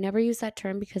anxiety, I've never used that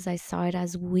term because I saw it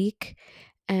as weak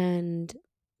and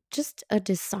just a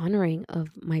dishonoring of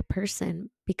my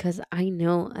person, because I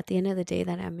know at the end of the day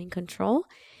that I'm in control.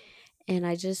 And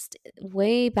I just,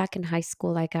 way back in high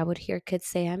school, like I would hear kids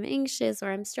say, I'm anxious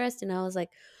or I'm stressed. And I was like,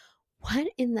 what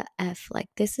in the F? Like,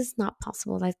 this is not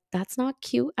possible. Like, that's not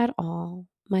cute at all.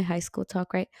 My high school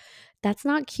talk, right? That's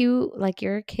not cute. Like,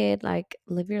 you're a kid, like,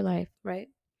 live your life, right?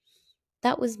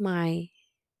 That was my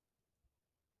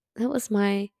that was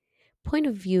my point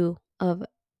of view of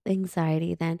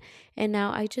anxiety then. And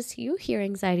now you hear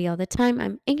anxiety all the time.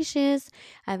 I'm anxious,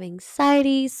 I have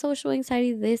anxiety, social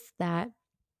anxiety, this, that.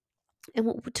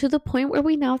 And to the point where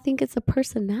we now think it's a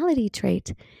personality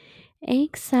trait.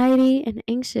 Anxiety and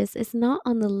anxious is not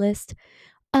on the list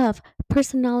of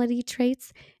personality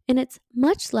traits, and it's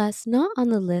much less not on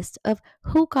the list of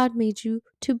who God made you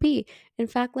to be. In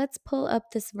fact, let's pull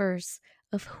up this verse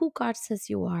of who God says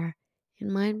you are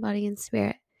in mind, body, and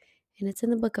spirit. And it's in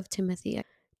the book of Timothy.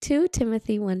 2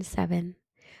 Timothy 1:7.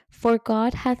 For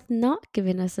God hath not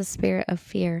given us a spirit of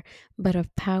fear, but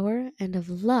of power and of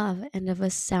love and of a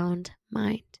sound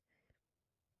mind.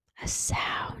 A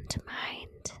sound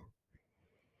mind.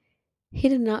 He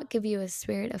did not give you a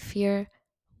spirit of fear,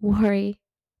 worry,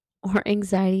 or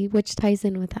anxiety, which ties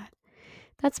in with that.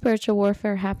 That's spiritual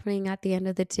warfare happening at the end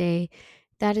of the day.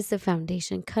 That is the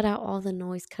foundation. Cut out all the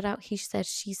noise. Cut out he said,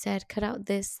 she said. Cut out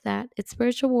this, that. It's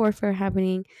spiritual warfare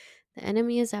happening. The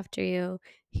enemy is after you.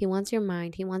 He wants your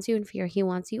mind. He wants you in fear. He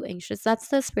wants you anxious. That's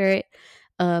the spirit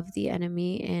of the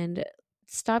enemy. And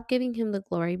stop giving him the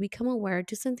glory. Become aware.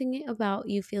 Do something about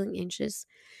you feeling anxious.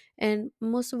 And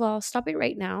most of all, stop it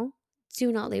right now.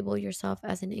 Do not label yourself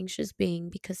as an anxious being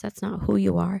because that's not who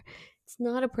you are. It's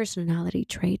not a personality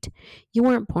trait. You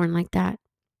weren't born like that.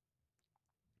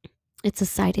 It's a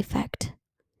side effect.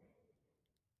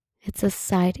 It's a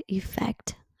side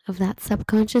effect of that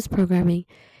subconscious programming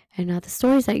and not the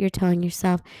stories that you're telling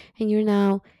yourself. And you're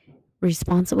now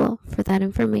responsible for that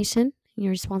information.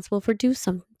 You're responsible for doing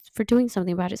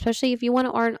something about it. Especially if you want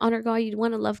to honor God, you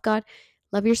want to love God,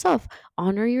 love yourself,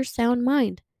 honor your sound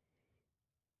mind.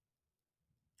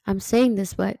 I'm saying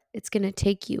this, but it's going to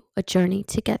take you a journey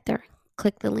to get there.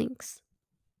 Click the links.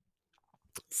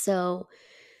 So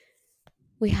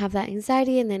we have that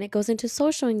anxiety, and then it goes into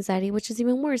social anxiety, which is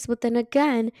even worse. But then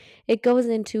again, it goes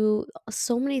into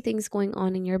so many things going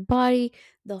on in your body.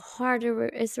 The heart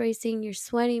is racing, you're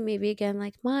sweating, maybe again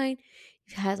like mine.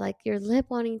 You've had like your lip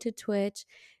wanting to twitch,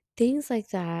 things like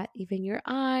that, even your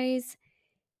eyes,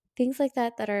 things like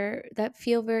that that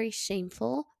feel very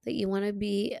shameful, that you want to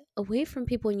be away from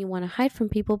people and you want to hide from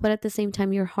people, but at the same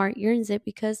time your heart yearns it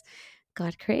because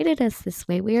God created us this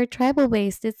way. We are tribal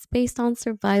based. It's based on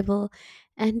survival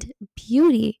and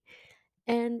beauty.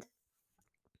 And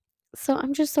so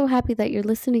I'm just so happy that you're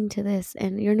listening to this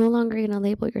and you're no longer going to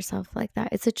label yourself like that.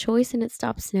 It's a choice and it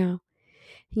stops now.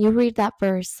 And you read that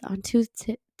verse on 2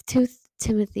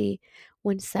 Timothy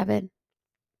 1:7,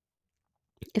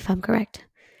 if I'm correct.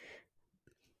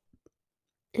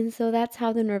 And so that's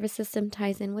how the nervous system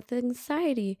ties in with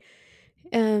anxiety.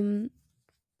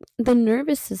 The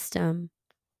nervous system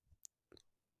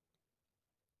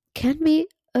can be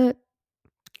an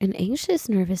anxious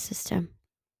nervous system.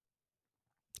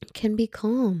 It can be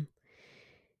calm.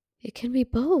 It can be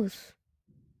both.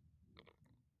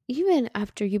 Even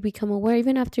after you become aware,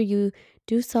 even after you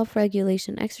do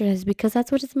self-regulation exercise, because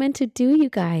that's what it's meant to do, you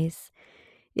guys.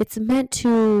 It's meant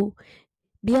to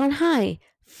be on high,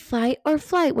 fight or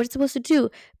flight, what it's supposed to do.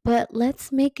 But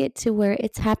let's make it to where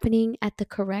it's happening at the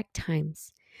correct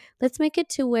times. Let's make it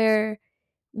to where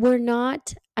we're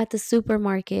not at the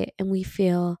supermarket and we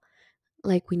feel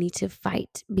like we need to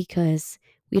fight because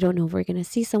we don't know if we're going to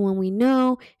see someone we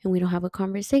know and we don't have a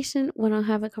conversation. We don't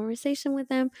have a conversation with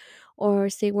them, or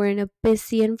say we're in a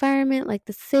busy environment like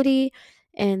the city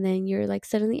and then you're like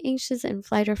suddenly anxious and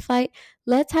flight or flight.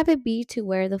 Let's have it be to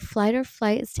where the flight or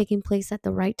flight is taking place at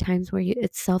the right times where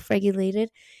it's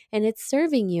self-regulated and it's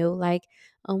serving you. Like,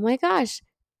 oh my gosh,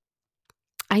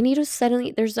 I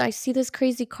see this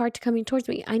crazy cart coming towards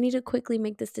me. I need to quickly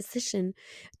make this decision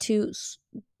to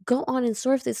go on and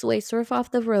surf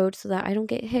off the road so that I don't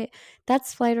get hit.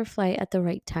 That's flight or flight at the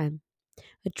right time.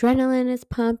 Adrenaline is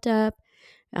pumped up.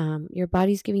 Your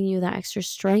body's giving you that extra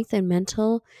strength and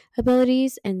mental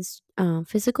abilities and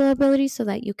physical abilities so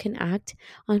that you can act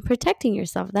on protecting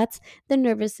yourself. That's the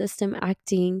nervous system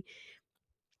acting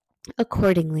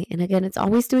accordingly. And again, it's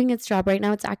always doing its job. Right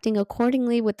now, it's acting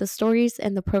accordingly with the stories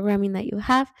and the programming that you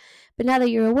have. But now that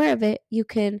you're aware of it, you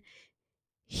can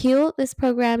heal this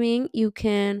programming. You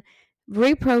can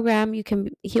reprogram. You can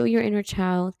heal your inner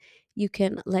child. You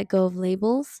can let go of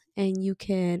labels and you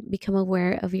can become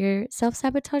aware of your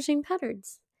self-sabotaging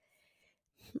patterns,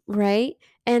 right?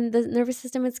 And the nervous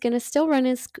system is going to still run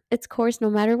its course no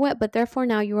matter what, but therefore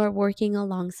now you are working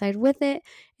alongside with it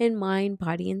in mind,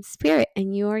 body, and spirit,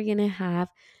 and you are going to have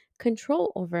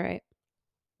control over it.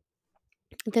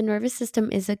 The nervous system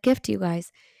is a gift, you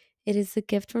guys. It is a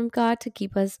gift from God to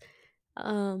keep us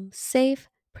safe,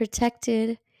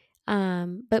 protected.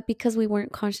 But because we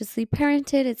weren't consciously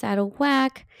parented, it's out of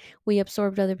whack. We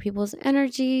absorbed other people's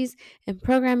energies and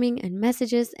programming and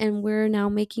messages, and we're now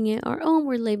making it our own.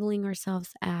 We're labeling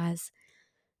ourselves as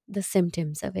the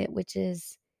symptoms of it, which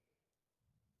is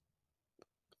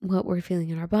what we're feeling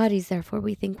in our bodies. Therefore,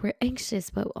 we think we're anxious,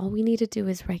 but all we need to do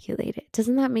is regulate it.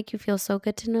 Doesn't that make you feel so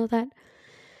good to know that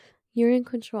you're in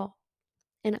control?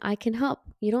 And I can help.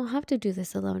 You don't have to do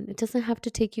this alone. It doesn't have to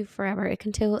take you forever. It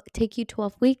can take you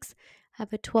 12 weeks.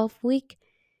 Have a 12-week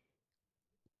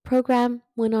program,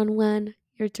 one-on-one.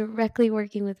 You're directly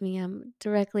working with me. I'm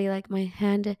directly like my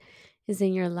hand is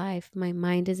in your life. My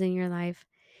mind is in your life.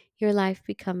 Your life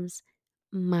becomes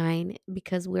mine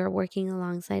because we're working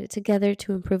alongside it together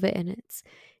to improve it. And it's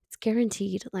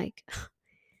guaranteed. Like,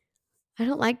 I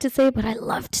don't like to say it, but I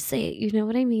love to say it. You know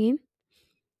what I mean?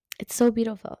 It's so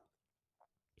beautiful.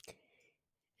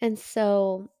 And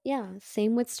so, yeah,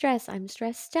 same with stress. I'm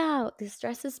stressed out. This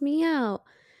stresses me out.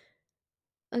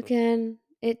 Again,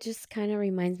 it just kind of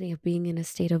reminds me of being in a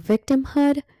state of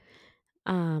victimhood.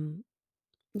 Um,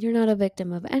 you're not a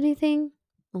victim of anything,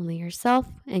 only yourself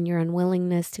and your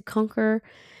unwillingness to conquer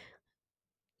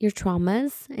your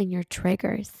traumas and your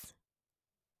triggers.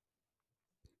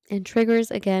 And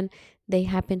triggers, again, they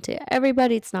happen to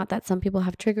everybody. It's not that some people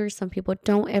have triggers, some people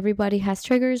don't. Everybody has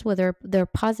triggers, whether they're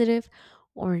positive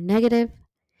or negative.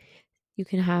 You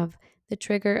can have the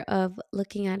trigger of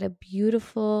looking at a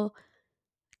beautiful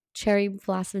cherry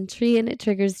blossom tree and it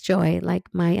triggers joy, like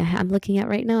I'm looking at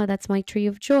right now. That's my tree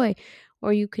of joy.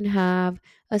 Or you can have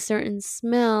a certain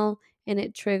smell and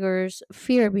it triggers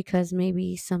fear because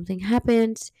maybe something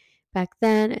happened back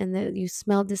then and that you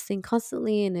smelled this thing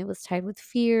constantly and it was tied with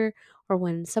fear, or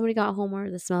when somebody got home,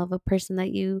 or the smell of a person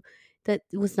that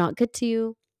was not good to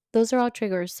you. Those are all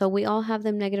triggers. So we all have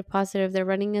them, negative, positive. They're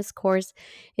running its course.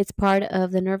 It's part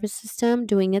of the nervous system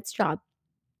doing its job.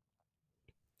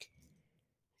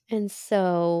 And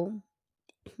so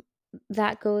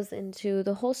that goes into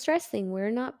the whole stress thing. We're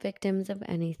not victims of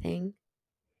anything.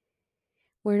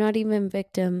 We're not even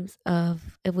victims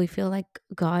of if we feel like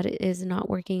God is not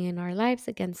working in our lives.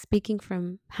 Again, speaking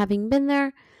from having been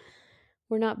there,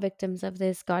 we're not victims of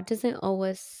this. God doesn't owe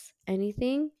us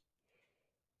anything.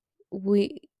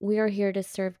 We are here to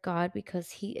serve God because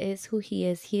He is who He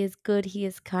is. He is good, He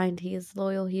is kind, He is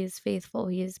loyal, He is faithful,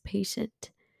 He is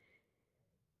patient.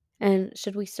 And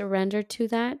should we surrender to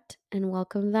that and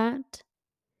welcome that,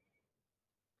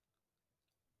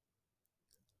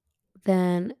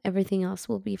 then everything else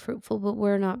will be fruitful. But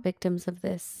we're not victims of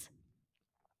this.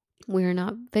 We're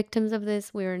not victims of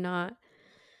this. We're not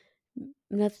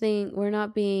we're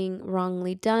not being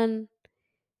wrongly done.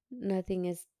 Nothing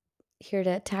is here to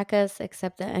attack us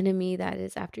except the enemy that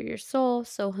is after your soul,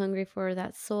 so hungry for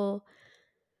that soul.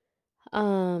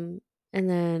 And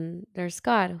then there's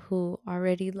God who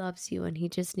already loves you and He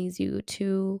just needs you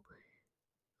to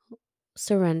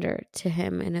surrender to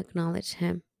Him and acknowledge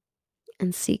Him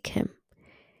and seek Him.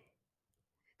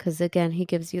 Because again, He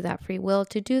gives you that free will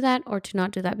to do that or to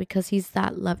not do that because He's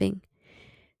that loving.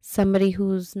 Somebody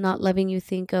who's not loving you,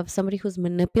 think of somebody who's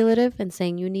manipulative and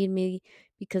saying, you need me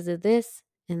because of this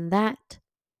and that.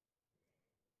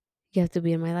 You have to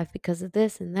be in my life because of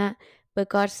this and that. But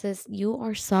God says, you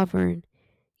are sovereign.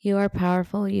 You are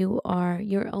powerful. You are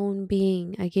your own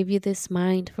being. I give you this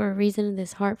mind for a reason and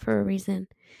this heart for a reason.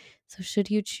 So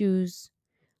should you choose,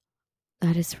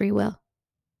 that is free will.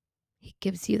 He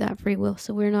gives you that free will.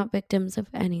 So we're not victims of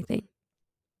anything.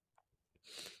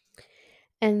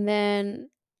 And then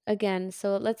again,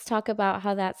 so let's talk about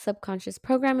how that subconscious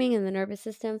programming in the nervous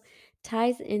system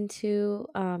ties into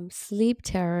sleep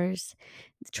terrors.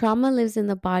 Trauma lives in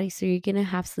the body, so you're going to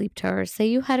have sleep terrors. Say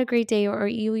you had a great day, or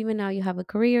you even now you have a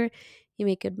career, you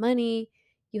make good money,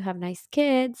 you have nice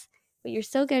kids, but you're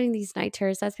still getting these night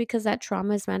terrors. That's because that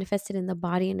trauma is manifested in the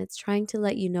body and it's trying to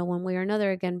let you know one way or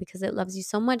another, again, because it loves you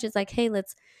so much. It's like, hey,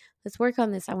 let's work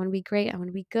on this. I want to be great. I want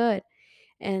to be good.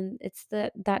 And it's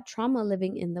that trauma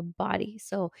living in the body.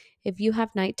 So if you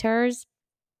have night terrors,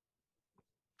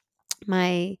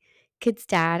 my kid's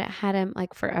dad had him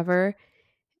like forever,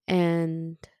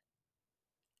 and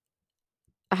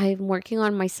I'm working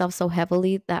on myself so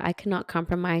heavily that I cannot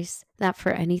compromise that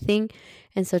for anything.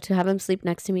 And so to have him sleep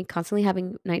next to me, constantly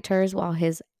having night terrors while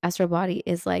his astral body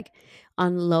is like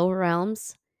on low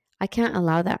realms, I can't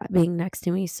allow that being next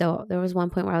to me. So there was one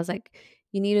point where I was like,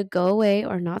 you need to go away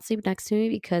or not sleep next to me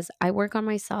because I work on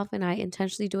myself and I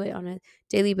intentionally do it on a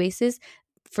daily basis.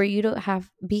 For you to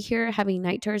be here having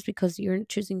night terrors because you're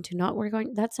choosing to not work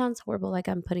on, that sounds horrible. Like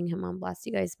I'm putting him on blast,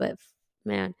 you guys, but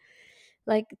man,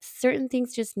 like certain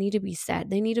things just need to be said.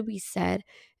 They need to be said.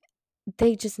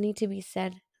 They just need to be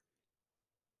said,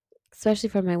 especially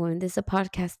for my women. This is a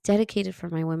podcast dedicated for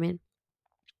my women.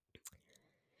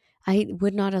 I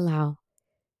would not allow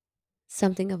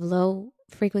something of low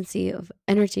frequency of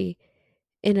energy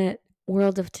in a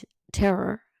world of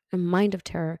terror, a mind of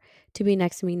terror, to be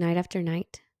next to me night after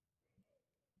night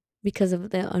because of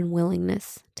the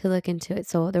unwillingness to look into it.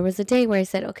 So there was a day where I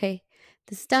said, okay,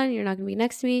 this is done. You're not going to be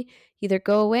next to me. Either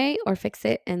go away or fix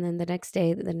it. And then the next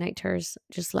day, the night terrors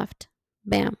just left.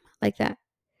 Bam, like that.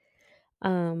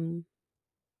 Um,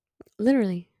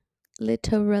 literally.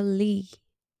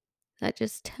 that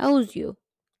just tells you,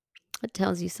 it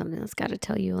tells you something that's got to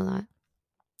tell you a lot.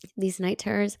 These night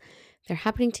terrors, they're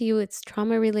happening to you. It's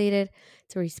trauma related.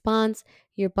 It's a response.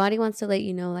 Your body wants to let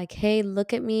you know, like, hey,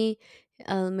 look at me,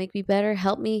 make me better,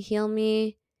 help me, heal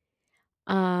me.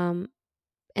 Um,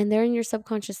 and they're in your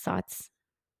subconscious thoughts,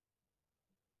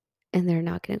 and they're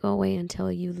not going to go away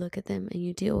until you look at them and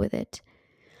you deal with it.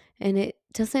 And it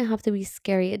doesn't have to be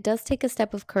scary. It does take a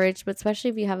step of courage, but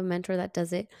especially if you have a mentor that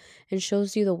does it and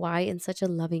shows you the why in such a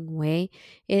loving way,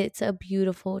 it's a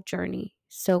beautiful journey.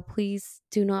 So please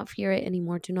do not fear it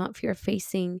anymore. Do not fear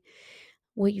facing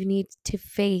what you need to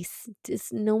face.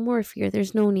 It's no more fear.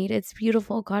 There's no need. It's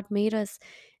beautiful. God made us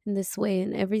in this way,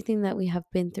 and everything that we have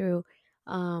been through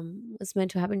was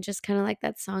meant to happen. Just kind of like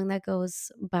that song that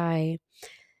goes by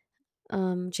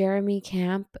Jeremy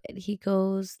Camp. He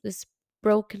goes, this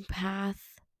broken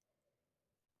path.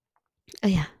 Oh,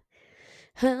 yeah.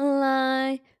 Well,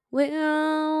 I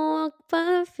will walk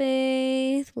by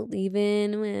faith,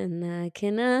 believing when I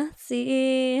cannot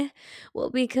see. Well,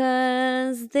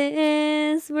 because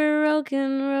this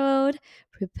broken road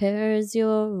prepares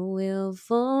your will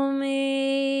for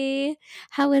me.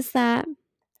 How is that?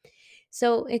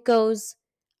 So it goes,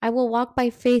 I will walk by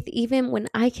faith even when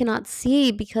I cannot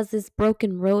see, because this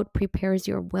broken road prepares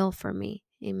your will for me.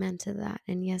 Amen to that.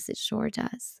 And yes, it sure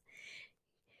does.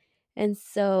 And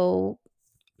so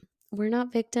we're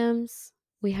not victims.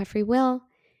 We have free will.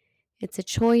 It's a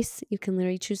choice. You can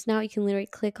literally choose now. You can literally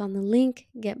click on the link,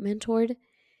 get mentored,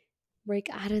 break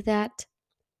out of that,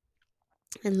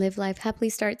 and live life happily.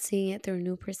 Start seeing it through a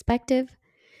new perspective.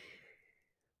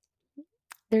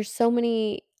 There's so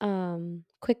many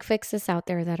quick fixes out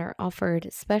there that are offered,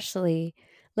 especially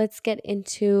let's get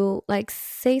into, like,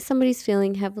 say somebody's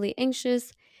feeling heavily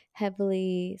anxious,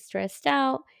 heavily stressed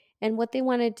out, and what they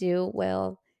want to do,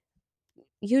 well,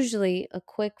 usually a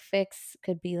quick fix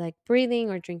could be like breathing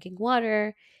or drinking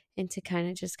water, and to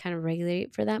kind of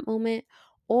regulate for that moment.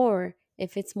 Or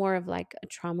if it's more of like a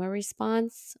trauma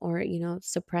response, or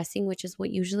suppressing, which is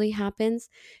what usually happens,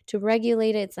 to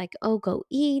regulate it, it's like, oh, go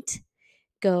eat,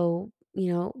 go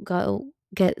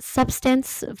get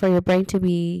substance for your brain to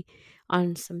be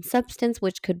on some substance,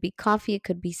 which could be coffee, it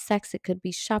could be sex, it could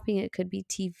be shopping, it could be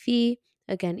TV,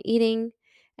 again, eating,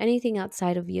 anything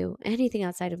outside of you.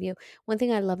 One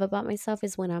thing I love about myself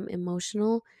is when I'm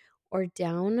emotional or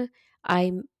down,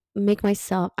 I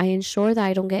I ensure that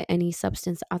I don't get any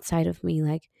substance outside of me,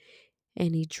 like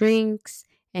any drinks,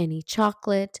 any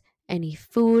chocolate, any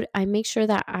food. I make sure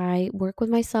that I work with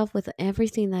myself with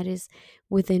everything that is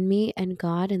within me and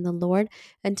God and the Lord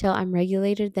until I'm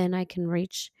regulated. Then I can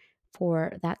reach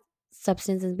for that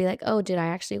substance and be like, oh, did I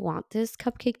actually want this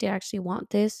cupcake? Did I actually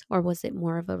want this? Or was it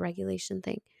more of a regulation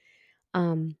thing?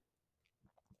 Um,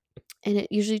 and it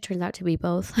usually turns out to be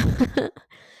both.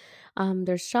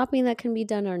 There's shopping that can be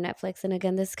done, or Netflix. And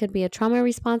again, this could be a trauma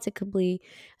response. It could be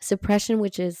suppression,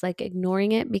 which is like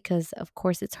ignoring it because, of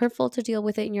course, it's hurtful to deal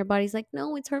with it. And your body's like,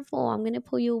 no, it's hurtful. I'm going to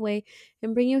pull you away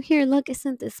and bring you here. Look,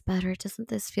 isn't this better? Doesn't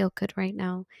this feel good right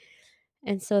now?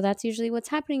 And so that's usually what's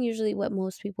happening, usually what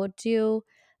most people do.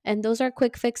 And those are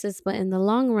quick fixes, but in the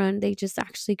long run, they just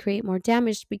actually create more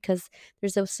damage because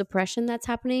there's a suppression that's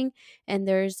happening, and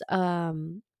there's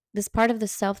this part of the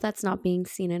self that's not being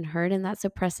seen and heard, and that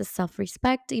suppresses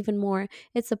self-respect even more.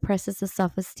 It suppresses the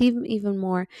self-esteem even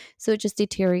more. So it just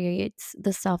deteriorates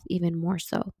the self even more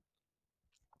so.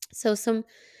 So some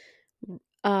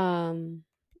um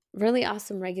really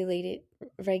awesome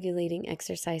regulating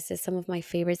exercises, some of my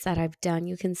favorites that I've done.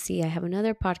 You can see I have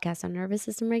another podcast on nervous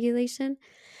system regulation.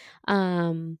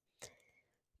 um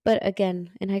but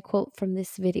again, and I quote from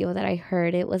this video that I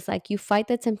heard, it was like, you fight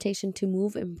the temptation to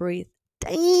move and breathe.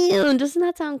 Damn, doesn't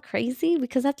that sound crazy?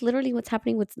 Because that's literally what's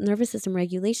happening with nervous system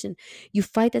regulation. You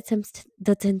fight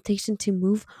the temptation to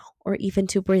move or even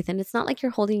to breathe. And it's not like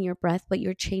you're holding your breath, but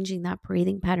you're changing that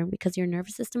breathing pattern because your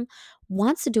nervous system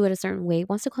wants to do it a certain way,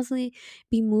 wants to constantly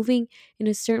be moving in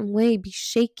a certain way, be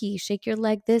shaky, shake your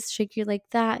leg this, shake your leg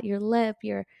that, your lip,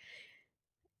 your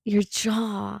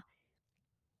jaw.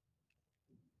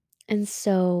 And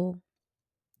so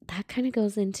that kind of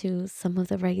goes into some of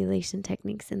the regulation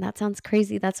techniques. And that sounds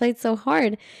crazy. That's why it's so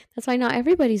hard. That's why not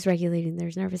everybody's regulating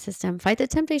their nervous system. Fight the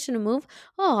temptation to move.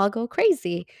 Oh, I'll go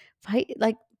crazy. Fight,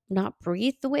 like, not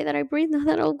breathe the way that I breathe. No,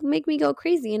 that'll make me go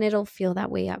crazy. And it'll feel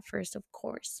that way at first, of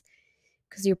course,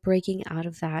 because you're breaking out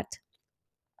of that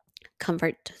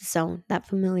comfort zone, that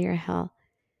familiar hell.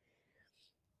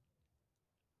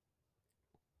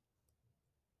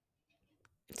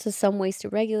 So some ways to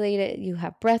regulate it, you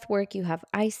have breath work, you have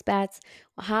ice baths.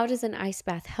 Well, how does an ice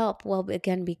bath help? Well,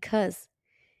 again, because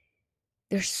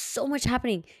There's so much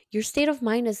happening. Your state of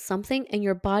mind is something and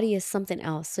your body is something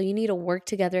else. So you need to work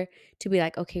together to be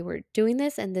like, okay, we're doing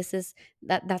this, and this is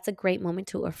that's a great moment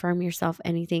to affirm yourself,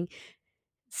 anything.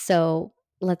 So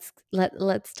let's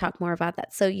talk more about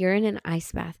that. So you're in an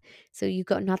ice bath. So you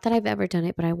go, not that I've ever done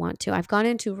it, but I want to. I've gone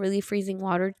into really freezing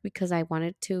water because I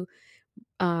wanted to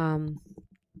um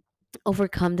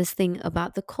overcome this thing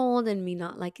about the cold and me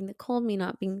not liking the cold, me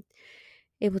not being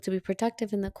able to be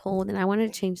productive in the cold. And I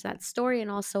wanted to change that story and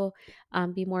also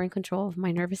be more in control of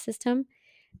my nervous system.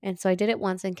 And so I did it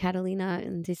once in Catalina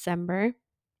in December.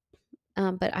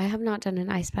 But I have not done an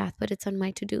ice bath, but it's on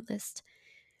my to-do list.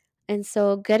 And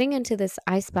so getting into this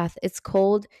ice bath, it's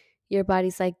cold. Your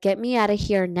body's like, get me out of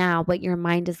here now. But your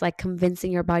mind is like convincing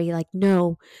your body, like,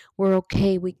 no, we're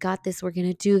okay. We got this. We're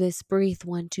going to do this. Breathe.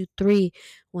 1, 2, 3.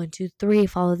 1, 2, 3.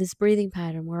 Follow this breathing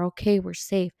pattern. We're okay. We're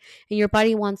safe. And your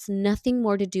body wants nothing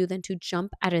more to do than to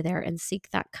jump out of there and seek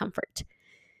that comfort.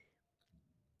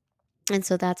 And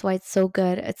so that's why it's so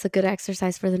good. It's a good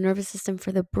exercise for the nervous system,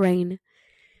 for the brain.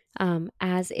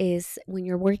 As is when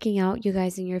you're working out, you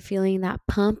guys, and you're feeling that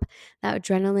pump, that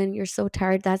adrenaline, you're so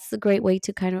tired. That's the great way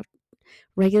to kind of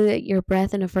regulate your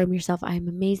breath and affirm yourself. I am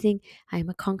amazing. I am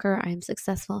a conqueror. I am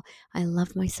successful. I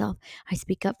love myself. I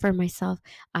speak up for myself.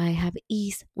 I have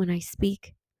ease when I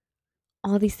speak.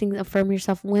 All these things, affirm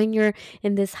yourself when you're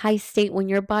in this high state, when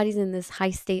your body's in this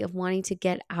high state of wanting to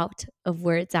get out of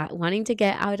where it's at, wanting to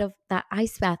get out of that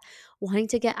ice bath, wanting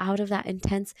to get out of that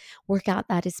intense workout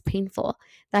that is painful.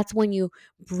 That's when you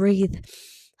breathe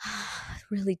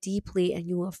really deeply and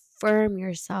you affirm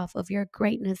yourself of your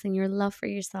greatness and your love for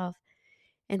yourself.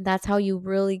 And that's how you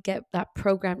really get that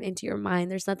programmed into your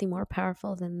mind. There's nothing more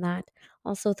powerful than that.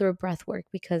 Also through breath work,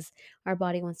 because our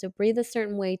body wants to breathe a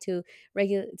certain way to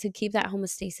keep that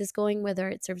homeostasis going, whether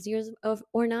it serves you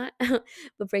or not.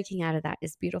 But breaking out of that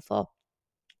is beautiful.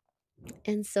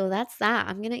 And so that's that.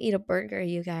 I'm going to eat a burger,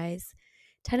 you guys.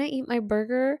 Time to eat my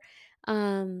burger.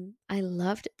 I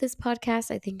loved this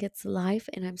podcast. I think it's life,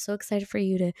 and I'm so excited for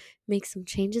you to make some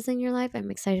changes in your life.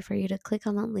 I'm excited for you to click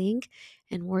on that link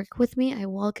and work with me. I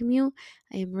welcome you.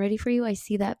 I am ready for you. I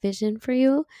see that vision for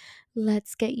you.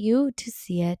 Let's get you to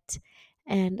see it.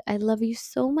 And I love you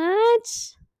so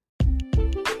much.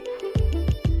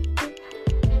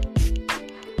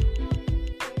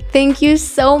 Thank you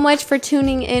so much for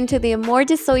tuning in to the Amour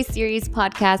de Soy series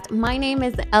podcast. My name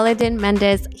is Eladin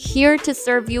Mendez, here to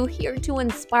serve you, here to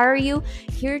inspire you,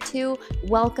 here to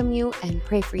welcome you and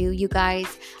pray for you, you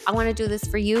guys. I want to do this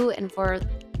for you and for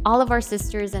all of our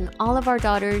sisters and all of our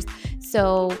daughters.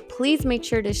 So please make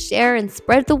sure to share and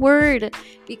spread the word,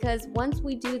 because once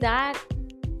we do that,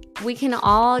 we can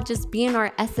all just be in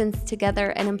our essence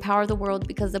together and empower the world,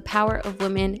 because the power of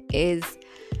women is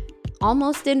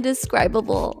almost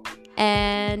indescribable.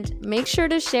 And make sure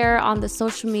to share on the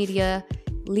social media,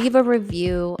 leave a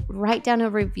review, write down a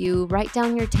review, write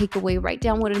down your takeaway, write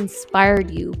down what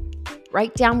inspired you,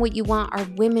 write down what you want our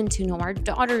women to know, our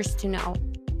daughters to know.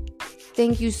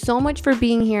 Thank you so much for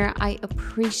being here. I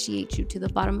appreciate you to the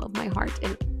bottom of my heart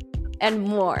and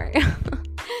more.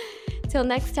 Till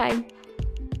next time.